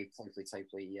 It'd just be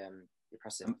totally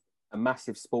impressive. A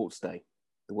massive sports day,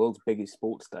 the world's biggest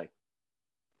sports day.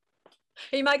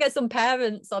 You might get some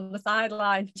parents on the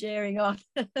sideline cheering on.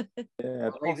 Yeah,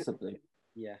 possibly.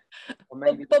 Yeah, or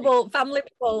maybe family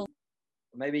bubble.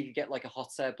 Maybe you could get like a hot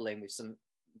air balloon with some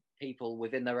people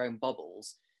within their own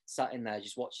bubbles sat in there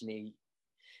just watching the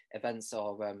events,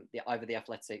 or either the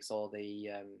athletics or the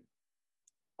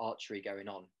archery going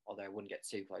on. Although I wouldn't get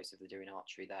too close if they're doing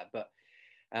archery there. But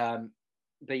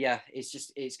yeah,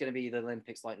 it's going to be the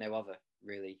Olympics like no other,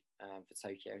 really, for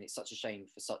Tokyo, and it's such a shame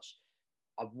for such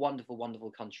a wonderful, wonderful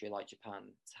country like Japan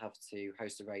to have to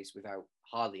host a race without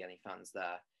hardly any fans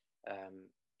there.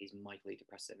 Is mightily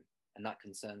depressing, and that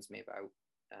concerns me about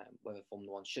whether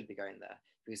Formula One should be going there,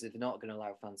 because if they're not going to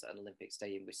allow fans at an Olympic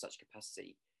stadium with such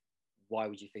capacity, why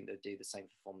would you think they'd do the same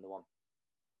for Formula One?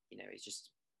 You know, it's just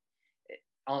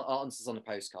answers on a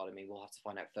postcard. I mean, we'll have to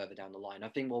find out further down the line. I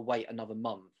think we'll wait another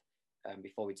month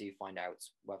before we do find out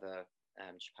whether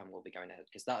Japan will be going ahead,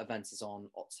 because that event is on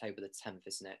October the 10th,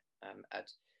 isn't it, Ed,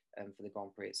 for the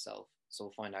Grand Prix itself. So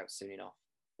we'll find out soon enough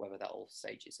whether that will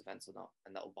stage its event or not,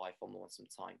 and that will buy Formula One some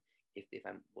time if the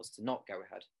event was to not go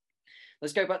ahead.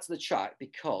 Let's go back to the track,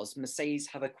 because Mercedes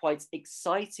have a quite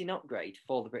exciting upgrade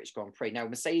for the British Grand Prix. Now,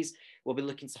 Mercedes will be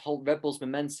looking to hold Red Bull's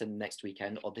momentum next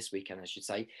weekend, or this weekend, I should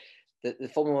say, at the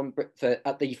Formula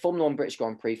One British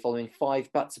Grand Prix, following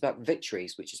 5 back-to-back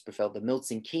victories, which has propelled the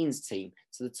Milton Keynes team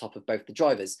to the top of both the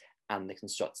drivers and the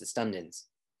constructors' standings.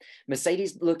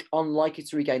 Mercedes look unlikely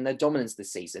to regain their dominance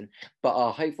this season, but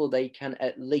are hopeful they can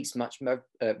at least match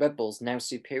Red Bull's now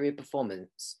superior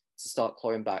performance to start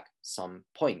clawing back some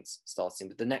points, starting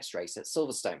with the next race at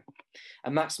Silverstone.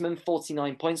 A maximum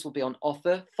 49 points will be on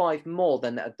offer, 5 more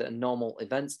than at the normal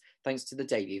events, thanks to the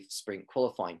debut of sprint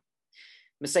qualifying.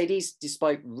 Mercedes,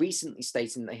 despite recently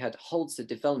stating they had halted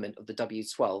development of the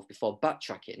W12 before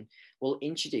backtracking, will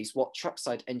introduce what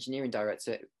trackside engineering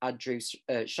director Andrew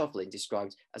Shovlin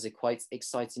described as a quite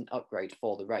exciting upgrade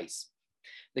for the race.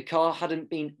 The car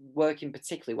hadn't been working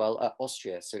particularly well at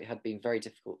Austria, so it had been very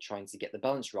difficult trying to get the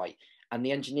balance right, and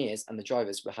the engineers and the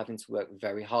drivers were having to work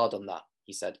very hard on that,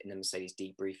 he said in the Mercedes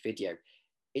debrief video.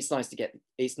 It's nice to get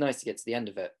to the end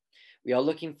of it. We are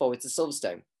looking forward to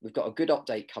Silverstone. We've got a good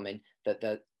update coming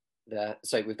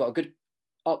we've got a good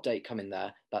update coming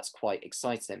there. That's quite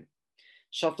exciting.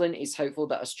 Shovlin is hopeful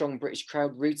that a strong British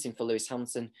crowd rooting for Lewis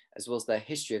Hamilton, as well as their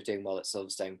history of doing well at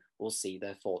Silverstone, will see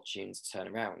their fortunes turn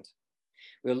around.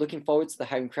 We are looking forward to the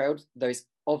home crowd. There's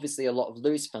obviously a lot of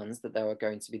Lewis fans that are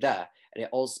going to be there, and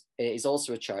it is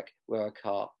also a track where our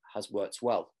car has worked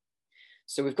well.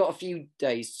 So we've got a few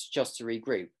days just to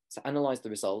regroup, to analyse the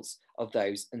results of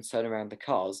those and turn around the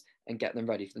cars and get them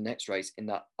ready for the next race in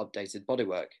that updated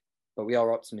bodywork. But we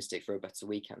are optimistic for a better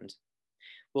weekend.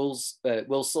 Will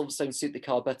Silverstone suit the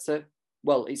car better?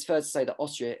 Well, it's fair to say that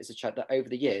Austria is a track that over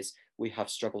the years we have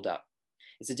struggled at.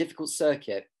 It's a difficult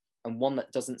circuit and one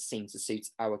that doesn't seem to suit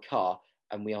our car,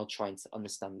 and we are trying to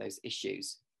understand those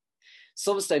issues.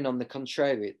 Silverstone, on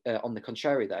the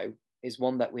contrary, though, is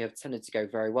one that we have tended to go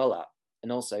very well at,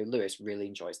 and also Lewis really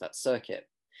enjoys that circuit.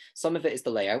 Some of it is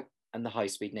the layout and the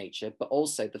high-speed nature, but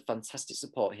also the fantastic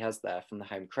support he has there from the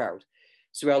home crowd.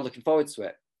 So we are looking forward to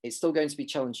it. It's still going to be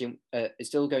challenging. It's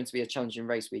still going to be a challenging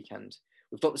race weekend.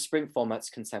 We've got the sprint format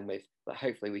to contend with, but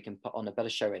hopefully we can put on a better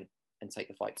showing and take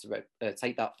that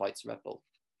fight to Red Bull.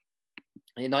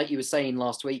 And like you were saying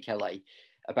last week, LA,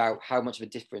 about how much of a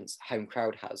difference home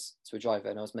crowd has to a driver,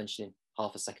 and I was mentioning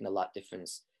half a second a lap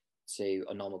difference to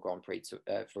a normal Grand Prix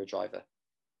for a driver.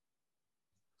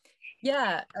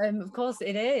 Yeah, of course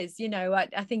it is. You know,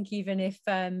 I think even if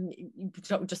you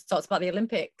just talked about the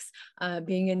Olympics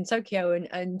being in Tokyo,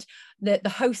 and the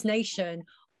host nation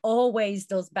always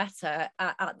does better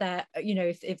at their, you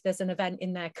know, if there's an event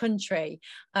in their country.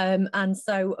 And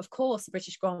so, of course, the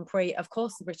British Grand Prix, of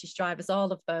course, the British drivers,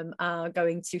 all of them are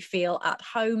going to feel at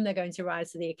home. They're going to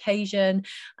rise to the occasion.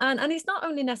 And it's not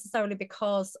only necessarily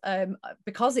because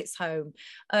it's home.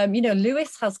 You know,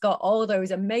 Lewis has got all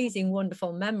those amazing,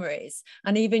 wonderful memories.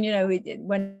 And even, you know,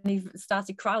 when he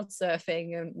started crowd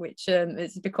surfing, which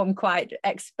has become quite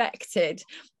expected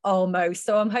almost.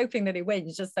 So I'm hoping that he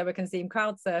wins just so we can see him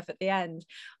crowd surf at the end.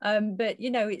 But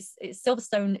you know, it's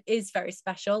Silverstone is very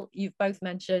special. You've both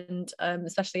mentioned,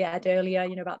 especially Ed earlier,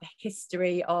 you know, about the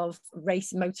history of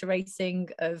motor racing,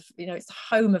 of, you know, it's the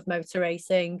home of motor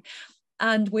racing.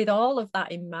 And with all of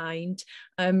that in mind,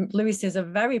 Lewis is a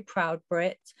very proud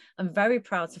Brit and very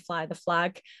proud to fly the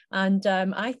flag. And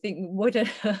I think wouldn't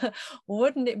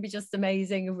it be just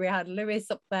amazing if we had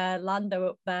Lewis up there, Lando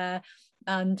up there,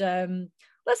 and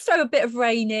let's throw a bit of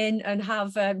rain in and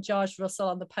have George Russell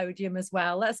on the podium as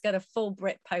well. Let's get a full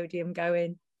Brit podium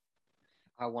going.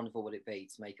 How wonderful would it be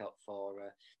to make up for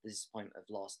the disappointment of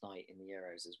last night in the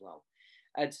Euros as well?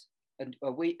 Ed, and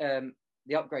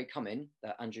the upgrade coming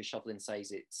that Andrew Shovlin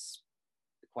says it's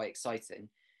quite exciting.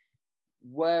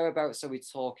 Whereabouts are we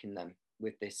talking then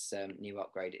with this new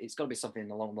upgrade? It's got to be something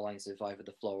along the lines of either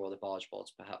the floor or the barge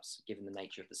boards, perhaps, given the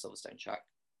nature of the Silverstone track.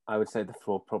 I would say the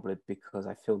floor probably, because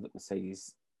I feel that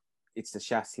Mercedes, it's the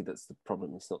chassis that's the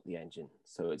problem, it's not the engine.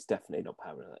 So it's definitely not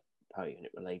power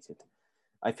unit related.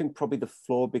 I think probably the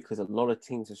floor, because a lot of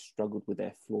teams have struggled with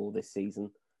their floor this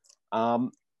season.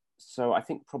 So I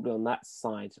think probably on that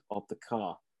side of the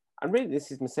car. And really,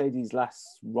 this is Mercedes'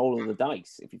 last roll of the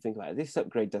dice. If you think about it, if this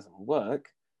upgrade doesn't work,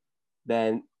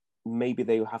 then maybe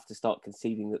they will have to start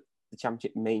conceding that the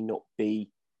championship may not be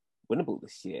winnable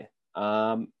this year.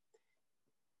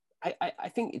 I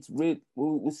think it's really,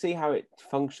 we'll see how it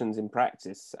functions in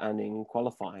practice and in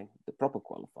qualifying, the proper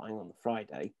qualifying on the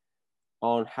Friday,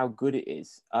 on how good it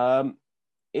is.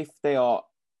 If they are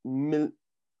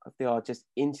just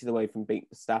inches away from beating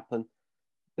Verstappen,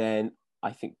 then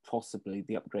I think possibly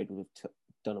the upgrade would have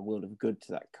done a world of good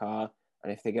to that car.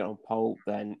 And if they get on pole,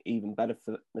 then even better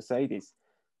for Mercedes.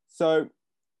 So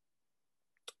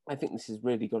I think this has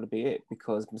really got to be it,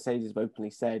 because Mercedes have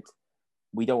openly said,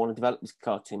 we don't want to develop this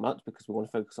car too much because we want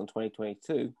to focus on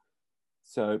 2022.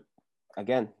 So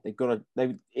again, they've got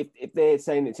to, if they're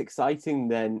saying it's exciting,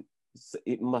 then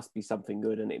it must be something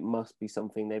good, and it must be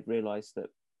something they've realized that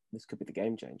this could be the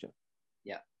game changer.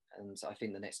 Yeah, and I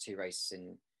think the next two races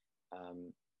in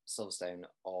Silverstone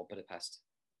or Budapest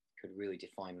could really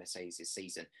define Mercedes'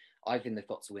 season. I think they've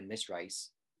got to win this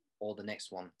race or the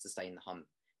next one to stay in the hunt,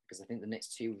 because I think the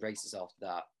next two races after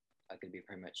that are going to be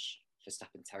pretty much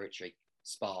Verstappen territory,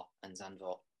 Spa and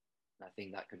Zandvoort. And I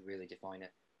think that could really define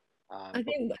it. I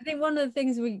think one of the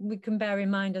things we can bear in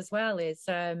mind as well is,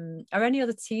 are any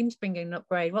other teams bringing an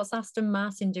upgrade? What's Aston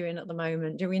Martin doing at the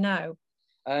moment? Do we know?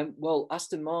 Well,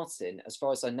 Aston Martin, as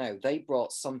far as I know, they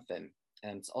brought something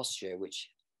to Austria,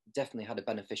 which definitely had a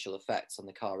beneficial effect on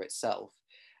the car itself.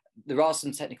 There are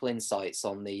some technical insights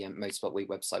on the Motorsport Week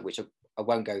website, which I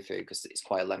won't go through because it's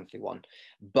quite a lengthy one,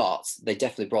 but they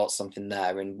definitely brought something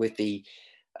there. And with the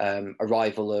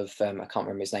arrival of, I can't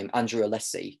remember his name, Andrew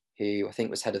Alessi, who I think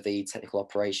was head of the technical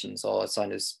operations, or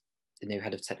signed as the new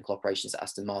head of technical operations at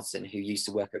Aston Martin, who used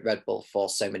to work at Red Bull for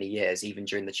so many years, even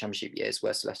during the championship years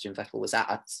where Sebastian Vettel was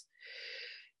at.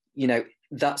 You know,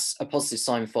 that's a positive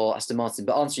sign for Aston Martin.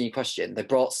 But answering your question, they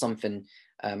brought something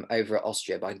over at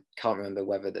Austria, but I can't remember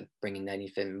whether they're bringing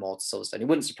anything more to Silverstone. It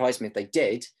wouldn't surprise me if they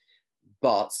did,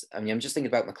 but I mean, I'm just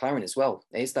thinking about McLaren as well.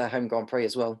 It is their home Grand Prix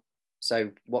as well.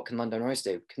 So what can Lando Norris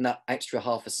do? Can that extra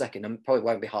half a second, and probably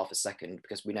won't be half a second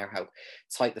because we know how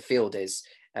tight the field is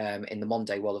in the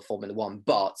Monday world of Formula One,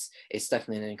 but it's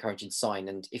definitely an encouraging sign.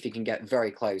 And if he can get very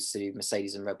close to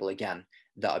Mercedes and Red Bull again,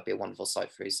 that would be a wonderful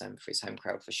sight for his home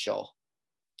crowd for sure.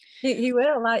 He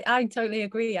will. I totally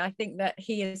agree. I think that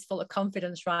he is full of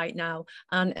confidence right now,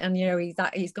 and you know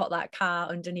he's got that car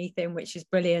underneath him, which is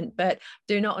brilliant. But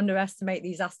do not underestimate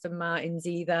these Aston Martins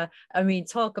either. I mean,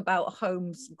 talk about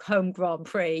home Grand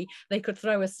Prix. They could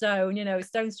throw a stone, you know, a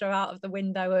stone's throw out of the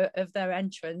window of their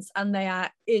entrance, and they are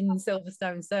in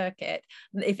Silverstone Circuit.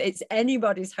 If it's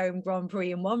anybody's home Grand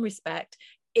Prix in one respect,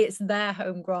 it's their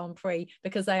home Grand Prix,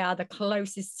 because they are the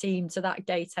closest team to that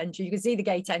gate entry. You can see the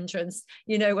gate entrance,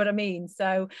 you know what I mean?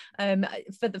 So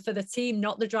for the team,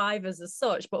 not the drivers as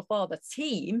such, but for the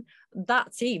team,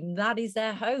 that is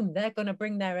their home. They're going to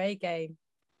bring their A game.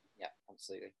 Yeah,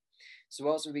 absolutely. So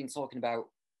whilst we've been talking about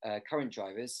current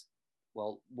drivers,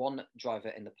 well, one driver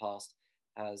in the past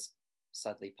has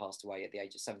sadly passed away at the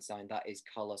age of 79. That is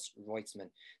Carlos Reutemann.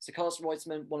 So Carlos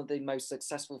Reutemann, one of the most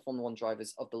successful Formula One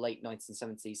drivers of the late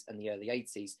 1970s and the early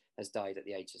 80s, has died at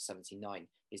the age of 79.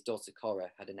 His daughter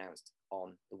Cora had announced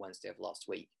on the Wednesday of last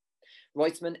week.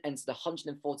 Reutemann entered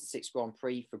 146 Grand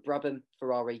Prix for Brabham,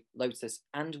 Ferrari, Lotus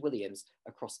and Williams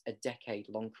across a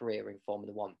decade-long career in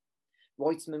Formula One.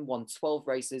 Reutemann won 12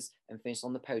 races and finished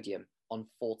on the podium on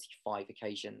 45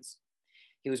 occasions.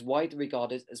 He was widely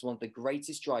regarded as one of the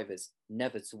greatest drivers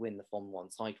never to win the Formula One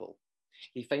title.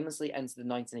 He famously entered the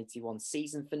 1981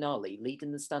 season finale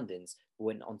leading the standings, but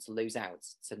went on to lose out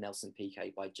to Nelson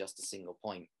Piquet by just a single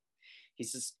point.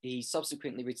 He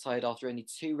subsequently retired after only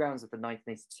 2 rounds of the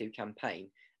 1982 campaign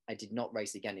and did not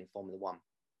race again in Formula One.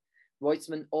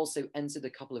 Reutemann also entered a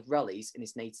couple of rallies in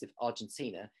his native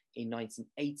Argentina in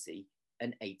 1980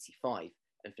 and 85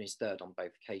 and finished third on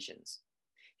both occasions.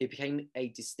 He became a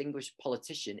distinguished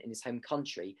politician in his home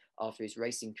country after his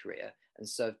racing career and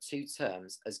served 2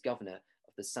 terms as governor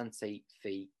of the Santa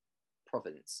Fe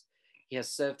province. He has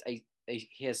served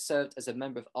as a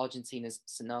member of Argentina's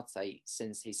Senate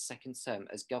since his second term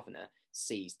as governor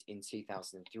ceased in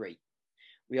 2003.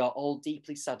 We are all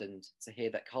deeply saddened to hear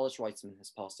that Carlos Reutemann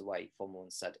has passed away, Formula One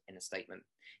said in a statement.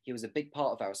 He was a big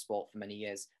part of our sport for many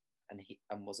years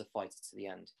and was a fighter to the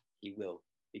end. He will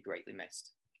be greatly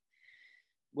missed.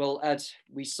 Well, Ed,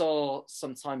 we saw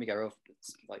some time ago,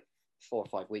 like 4 or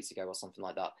 5 weeks ago or something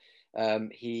like that,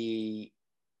 he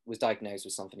was diagnosed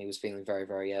with something. He was feeling very,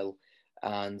 very ill,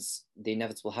 and the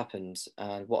inevitable happened.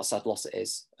 And what a sad loss it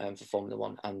is for Formula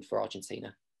One and for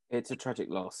Argentina. It's a tragic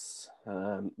loss.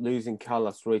 Losing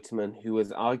Carlos Reutemann, who was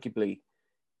arguably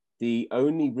the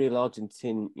only real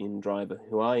Argentinian driver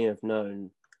who I have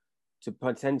known to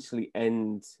potentially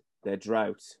end their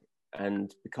drought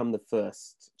and become the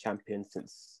first champion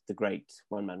since the great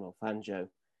Juan Manuel Fangio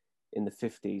in the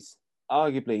 50s.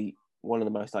 Arguably one of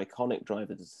the most iconic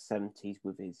drivers of the 70s,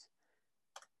 with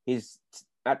his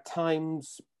at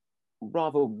times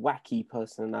rather wacky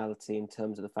personality, in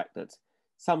terms of the fact that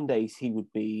some days he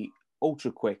would be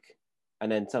ultra quick and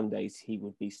then some days he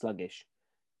would be sluggish.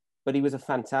 But he was a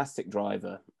fantastic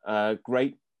driver, a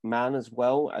great man as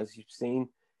well, as you've seen.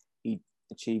 He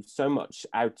achieved so much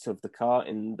out of the car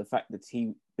in the fact that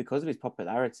he, because of his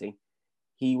popularity,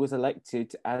 he was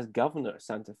elected as governor of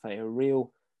Santa Fe, a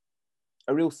real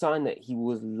sign that he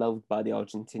was loved by the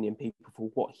Argentinian people for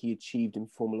what he achieved in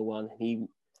Formula One. He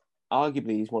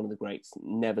arguably is one of the greats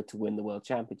never to win the World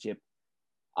Championship.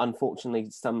 Unfortunately,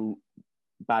 some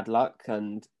bad luck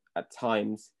and at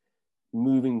times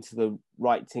moving to the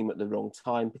right team at the wrong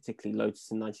time, particularly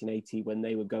Lotus in 1980 when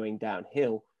they were going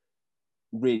downhill,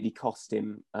 really cost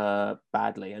him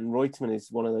badly. And Reutemann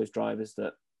is one of those drivers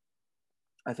that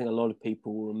I think a lot of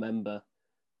people will remember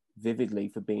vividly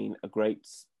for being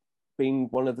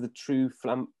one of the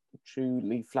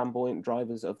truly flamboyant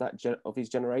drivers of his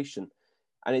generation.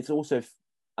 And it's also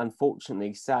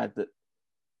unfortunately sad that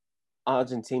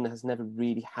Argentina has never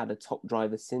really had a top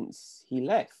driver since he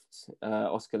left.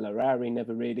 Oscar Larrari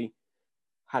never really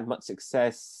had much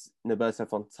success. Norberto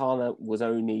Fontana was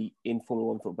only in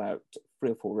Formula One for about 3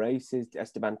 or 4 races.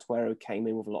 Esteban Tuero came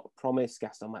in with a lot of promise.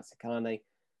 Gaston Mazzacane,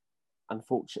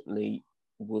 unfortunately,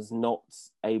 was not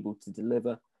able to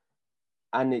deliver.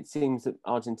 And it seems that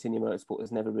Argentinian motorsport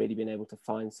has never really been able to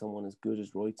find someone as good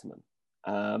as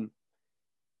Reutemann.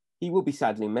 He will be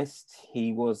sadly missed.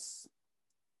 He was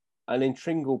an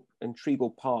integral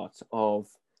part of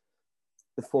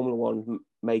the Formula One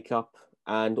makeup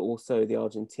and also the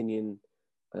Argentinian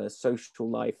social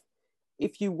life.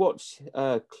 If you watch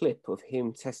a clip of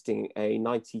him testing a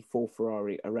 94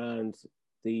 Ferrari around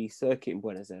the circuit in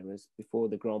Buenos Aires before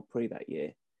the Grand Prix that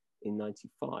year in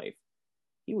 95,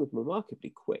 he was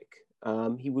remarkably quick.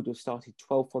 He would have started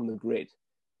 12th on the grid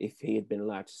if he had been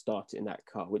allowed to start in that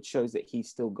car, which shows that he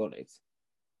still got it.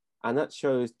 And that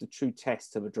shows the true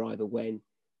test of a driver when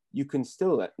you can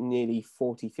still at nearly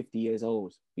 40, 50 years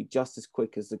old be just as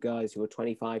quick as the guys who are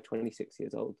 25, 26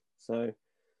 years old. So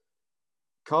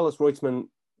Carlos Reutemann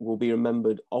will be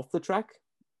remembered off the track,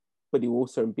 but he will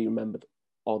also be remembered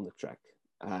on the track.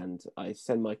 And I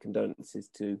send my condolences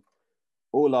to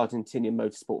all Argentinian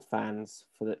motorsport fans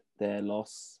for their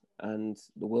loss, and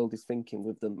the world is thinking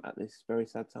with them at this very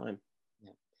sad time.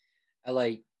 Yeah.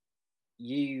 L.A.,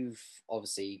 you've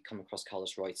obviously come across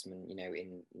Carlos Reutemann,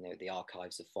 in the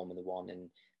archives of Formula One and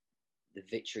the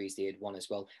victories he had won as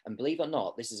well. And believe it or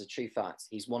not, this is a true fact.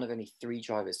 He's one of only 3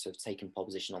 drivers to have taken pole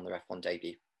position on their F1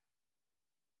 debut.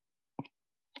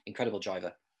 Incredible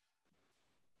driver.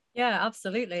 Yeah,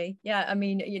 absolutely. Yeah, I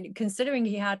mean, considering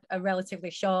he had a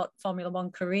relatively short Formula One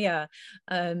career,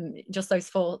 just those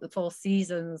four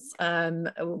seasons,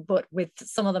 but with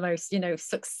some of the most,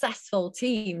 successful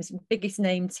teams, biggest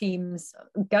name teams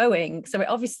going. So it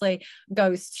obviously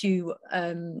goes to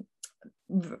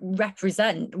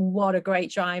represent what a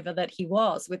great driver that he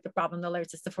was, with the Brabham, the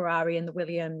Lotus, the Ferrari and the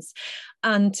Williams,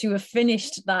 and to have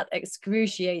finished that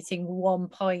excruciating 1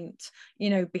 point,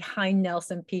 behind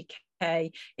Nelson Piquet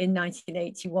in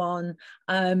 1981.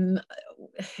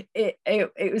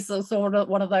 It was sort of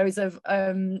one of those of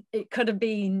it could have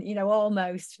been,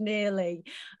 almost nearly,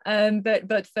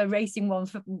 but for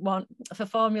for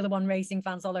Formula One racing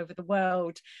fans all over the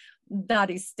world, that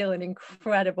is still an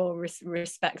incredible,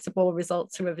 respectable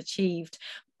result to have achieved.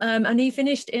 And he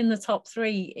finished in the top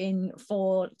 3 in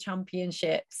 4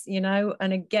 championships,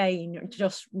 and again,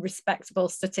 just respectable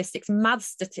statistics, mad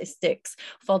statistics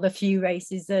for the few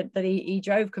races that he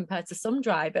drove, compared to some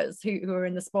drivers who are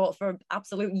in the sport for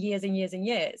absolute years and years and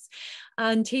years.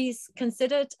 And he's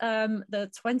considered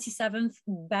the 27th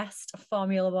best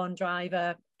Formula One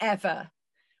driver ever,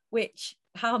 which,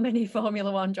 how many Formula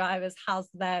One drivers has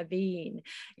there been?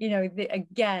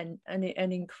 Again, an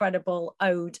incredible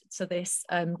ode to this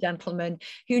gentleman,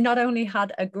 who not only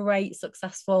had a great,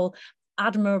 successful,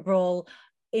 admirable,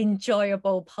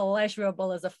 enjoyable,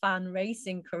 pleasurable as a fan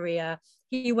racing career,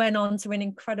 he went on to an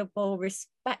incredible,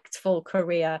 respectful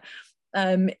career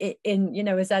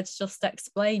as Ed's just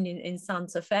explained, in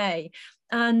Santa Fe.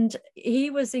 And he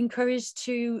was encouraged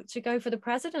to go for the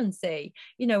presidency,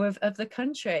 of the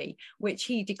country, which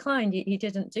he declined. He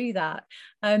didn't do that.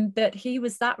 But he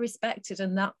was that respected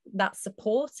and that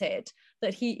supported,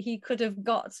 that he could have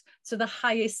got to the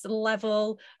highest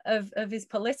level of his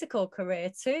political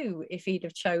career too, if he'd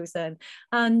have chosen.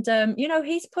 And,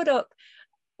 he's put up,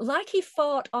 like he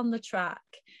fought on the track,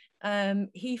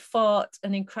 he fought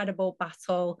an incredible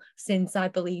battle since, I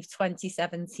believe,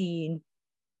 2017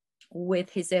 with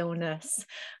his illness.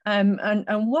 And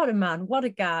what a man, what a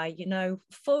guy,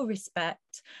 full respect,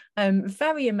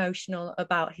 very emotional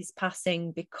about his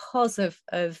passing because of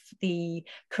the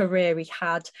career he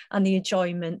had and the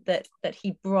enjoyment that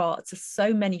he brought to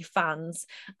so many fans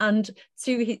and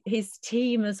to his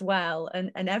team as well,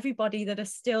 and everybody that are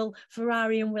still,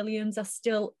 Ferrari and Williams are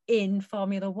still in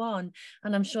Formula One,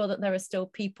 and I'm sure that there are still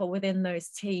people within those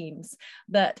teams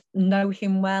that know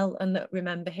him well and that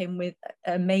remember him with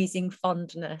amazing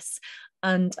fondness.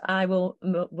 And I will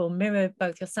mirror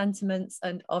both your sentiments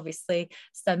and obviously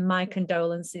send my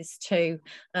condolences to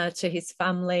his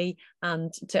family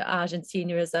and to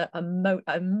Argentina as a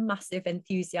massive,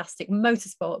 enthusiastic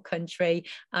motorsport country,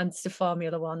 and to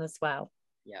Formula One as well.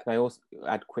 Yeah. Can I also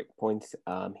add quick points?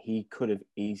 He could have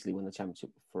easily won the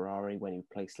championship with Ferrari when he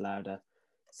placed Lauda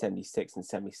 76 and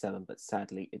 77, but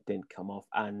sadly it didn't come off.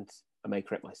 And I may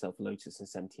correct myself, Lotus in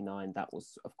 79, that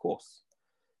was, of course,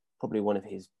 probably one of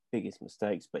his biggest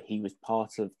mistakes, but he was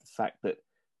part of the fact that,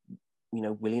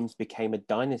 Williams became a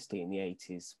dynasty in the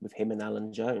 80s with him and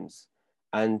Alan Jones.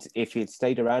 And if he had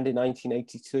stayed around in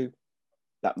 1982,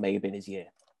 that may have been his year,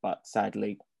 but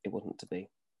sadly it wasn't to be.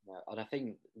 Yeah, and I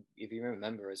think if you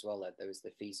remember as well, there was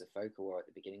the FISA FOCA War at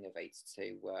the beginning of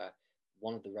 82, where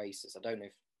one of the races, I don't know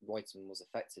if Reutemann was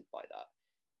affected by that,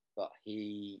 but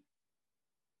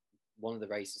one of the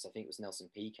races, I think it was Nelson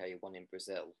Piquet, who won in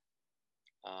Brazil.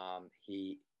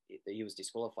 He was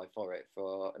disqualified for it,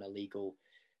 for an illegal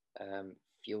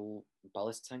fuel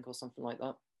ballast tank or something like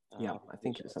that. Yeah, I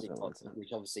think it was something like that.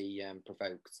 Which obviously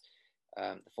provoked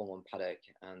the Formula One paddock,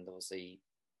 and obviously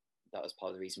that was part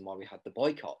of the reason why we had the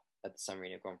boycott at the San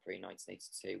Marino Grand Prix in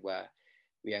 1982, where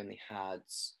we only had,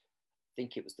 I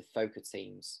think it was the FOCA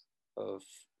teams of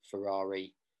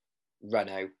Ferrari,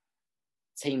 Renault,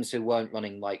 teams who weren't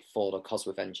running like Ford or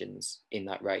Cosworth engines in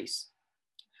that race,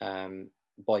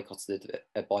 boycotted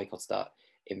that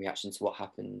in reaction to what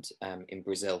happened in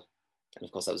Brazil. And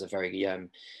of course, that was a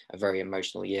very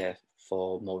emotional year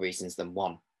for more reasons than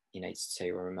one in 82, I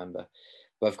remember.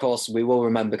 But of course, we will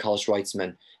remember Carlos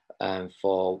Reutemann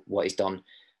for what he's done,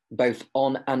 both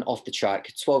on and off the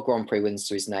track. 12 Grand Prix wins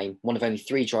to his name, one of only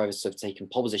 3 drivers to have taken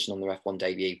pole position on their F1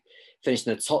 debut, finished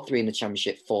in the top 3 in the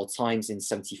championship 4 times in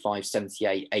 75,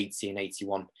 78, 80 and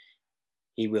 81.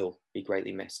 He will be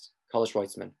greatly missed. Carlos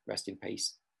Reutemann, rest in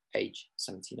peace, age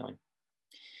 79.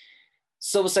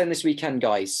 Silverstone this weekend,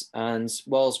 guys, and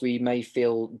whilst we may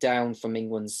feel down from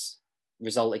England's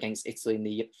result against Italy in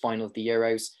the final of the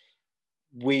Euros,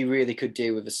 we really could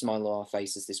do with a smile on our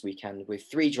faces this weekend with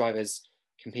 3 drivers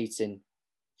competing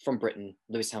from Britain: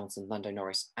 Lewis Hamilton, Lando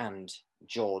Norris and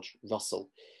George Russell.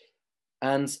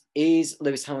 And is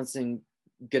Lewis Hamilton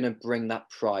going to bring that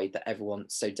pride that everyone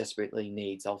so desperately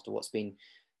needs after what's been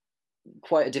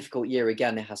quite a difficult year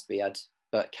again, it has to be, Ed,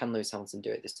 but can Lewis Hamilton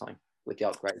do it this time with the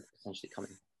upgrade potentially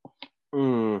coming?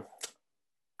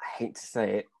 I hate to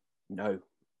say it, no.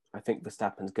 I think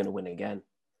Verstappen's going to win again.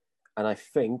 And I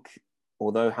think,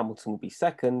 although Hamilton will be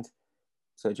second,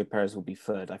 Sergio Perez will be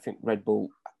third. I think Red Bull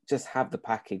just have the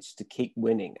package to keep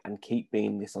winning and keep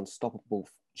being this unstoppable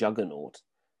juggernaut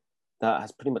that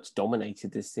has pretty much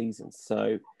dominated this season.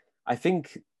 So I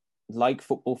think, like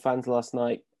football fans last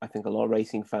night, I think a lot of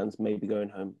racing fans may be going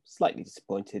home slightly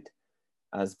disappointed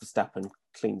as Verstappen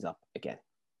cleans up again.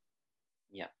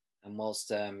 Yeah, and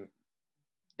whilst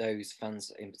those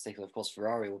fans in particular, of course,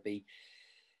 Ferrari will be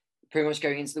pretty much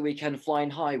going into the weekend flying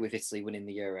high with Italy winning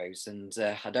the Euros. And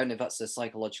I don't know if that's a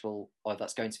psychological, or if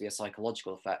that's going to be a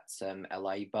psychological effect,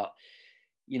 LA, but,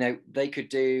 you know, they could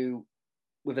do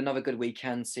with another good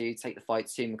weekend to take the fight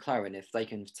to McLaren. If they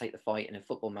can take the fight in a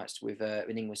football match with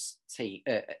an English team,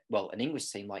 an English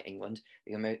team like England,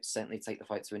 they can certainly take the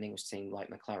fight to an English team like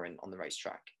McLaren on the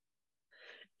racetrack.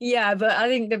 Yeah, but I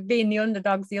think they've been the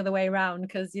underdogs the other way around,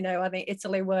 because, you know, I think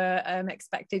Italy were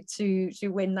expected to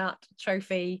win that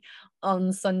trophy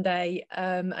on Sunday,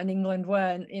 and England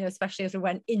weren't, you know, especially as we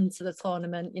went into the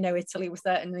tournament. You know, Italy was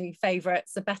certainly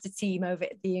favourites, a better team over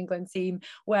the England team,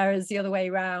 whereas the other way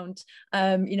around,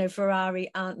 you know,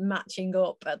 Ferrari aren't matching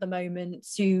up at the moment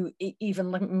to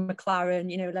even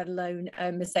McLaren, you know, let alone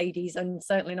Mercedes, and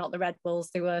certainly not the Red Bulls,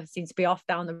 who seem to be off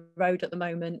down the road at the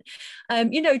moment.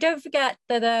 You know, don't forget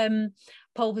that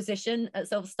pole position at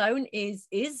Silverstone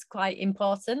is quite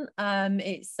important.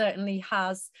 It certainly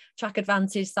has track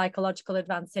advantage, psychological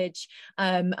advantage,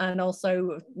 and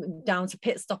also down to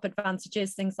pit stop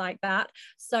advantages, things like that.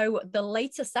 So the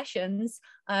later sessions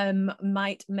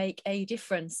might make a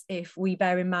difference if we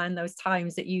bear in mind those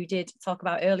times that you did talk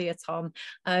about earlier, Tom.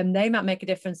 They might make a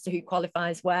difference to who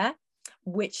qualifies where,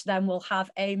 which then will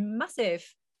have a massive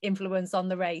influence on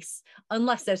the race,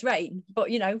 unless there's rain.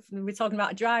 But, you know, we're talking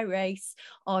about a dry race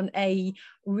on a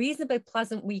reasonably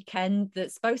pleasant weekend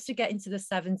that's supposed to get into the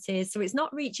 70s, so it's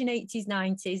not reaching 80s,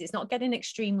 90s, it's not getting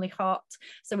extremely hot,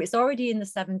 so it's already in the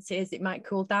 70s. It might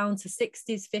cool down to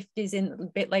 60s, 50s in a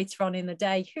bit later on in the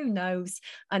day, who knows.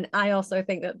 And I also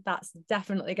think that that's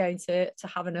definitely going to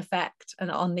have an effect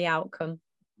on the outcome.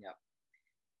 Yeah,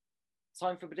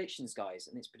 time for predictions, guys,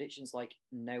 and it's predictions like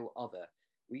no other.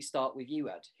 We start with you,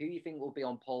 Ed. Who do you think will be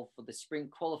on pole for the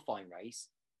sprint qualifying race?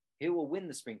 Who will win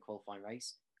the sprint qualifying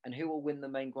race? And who will win the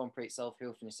main Grand Prix itself? Who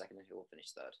will finish second and who will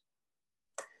finish third?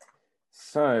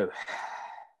 So,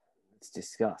 let's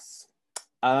discuss.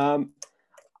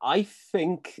 I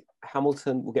think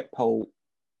Hamilton will get pole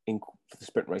for the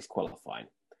sprint race qualifying.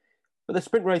 But the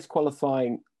sprint race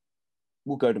qualifying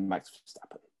will go to Max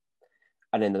Verstappen.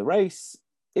 And in the race,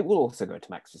 it will also go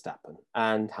to Max Verstappen.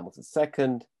 And Hamilton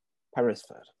second, Perez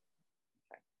third.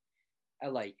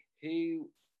 Okay. LA, who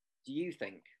do you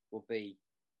think will be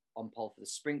on pole for the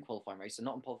sprint qualifying race, so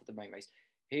not on pole for the main race?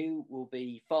 Who will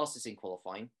be fastest in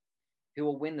qualifying? Who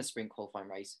will win the sprint qualifying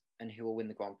race? And who will win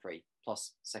the Grand Prix,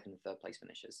 plus second and third place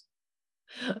finishes?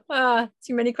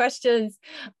 Too many questions.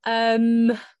 Let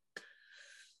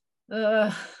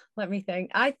me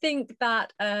think. I think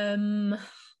that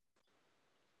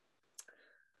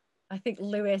I think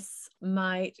Lewis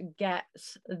might get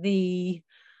the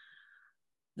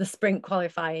sprint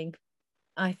qualifying.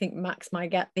 I think Max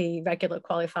might get the regular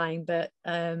qualifying, but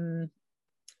I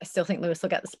still think Lewis will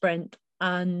get the sprint.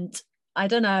 And I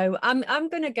don't know. I'm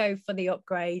going to go for the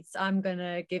upgrades. I'm going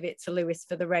to give it to Lewis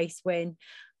for the race win,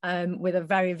 with a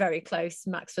very, very close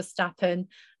Max Verstappen,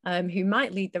 who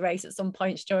might lead the race at some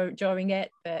points during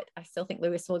it, but I still think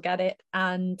Lewis will get it.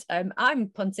 And I'm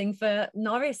punting for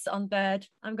Norris on third.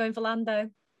 I'm going for Lando.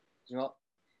 You know what?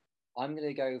 I'm going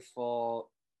to go for...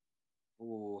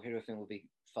 who do I think will be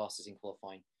fastest in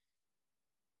qualifying?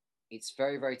 It's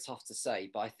very, very tough to say,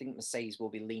 but I think Mercedes will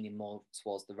be leaning more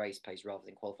towards the race pace rather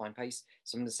than qualifying pace.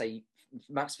 So I'm going to say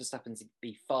Max Verstappen to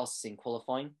be fastest in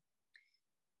qualifying.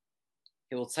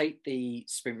 He will take the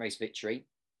sprint race victory,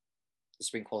 the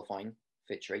sprint qualifying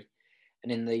victory.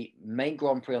 And in the main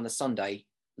Grand Prix on the Sunday,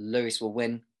 Lewis will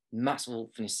win. Max will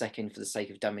finish second for the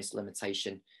sake of damage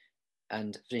limitation.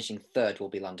 And finishing third will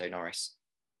be Lando Norris.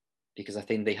 Because I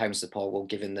think the home support will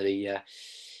give him the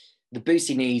boost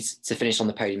he needs to finish on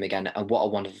the podium again. And what a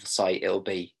wonderful sight it'll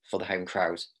be for the home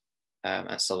crowd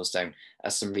at Silverstone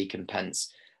as some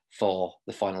recompense for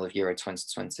the final of Euro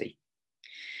 2020.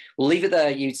 We'll leave it there,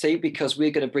 you two, because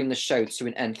we're going to bring the show to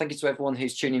an end. Thank you to everyone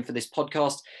who's tuning in for this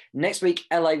podcast. Next week,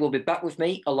 LA will be back with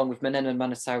me, along with Menena and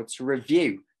Manasau, to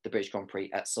review the British Grand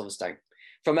Prix at Silverstone.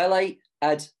 From LA,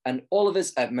 Ed, and all of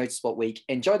us at Motorsport Week,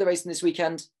 enjoy the racing this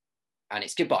weekend, and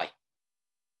it's goodbye.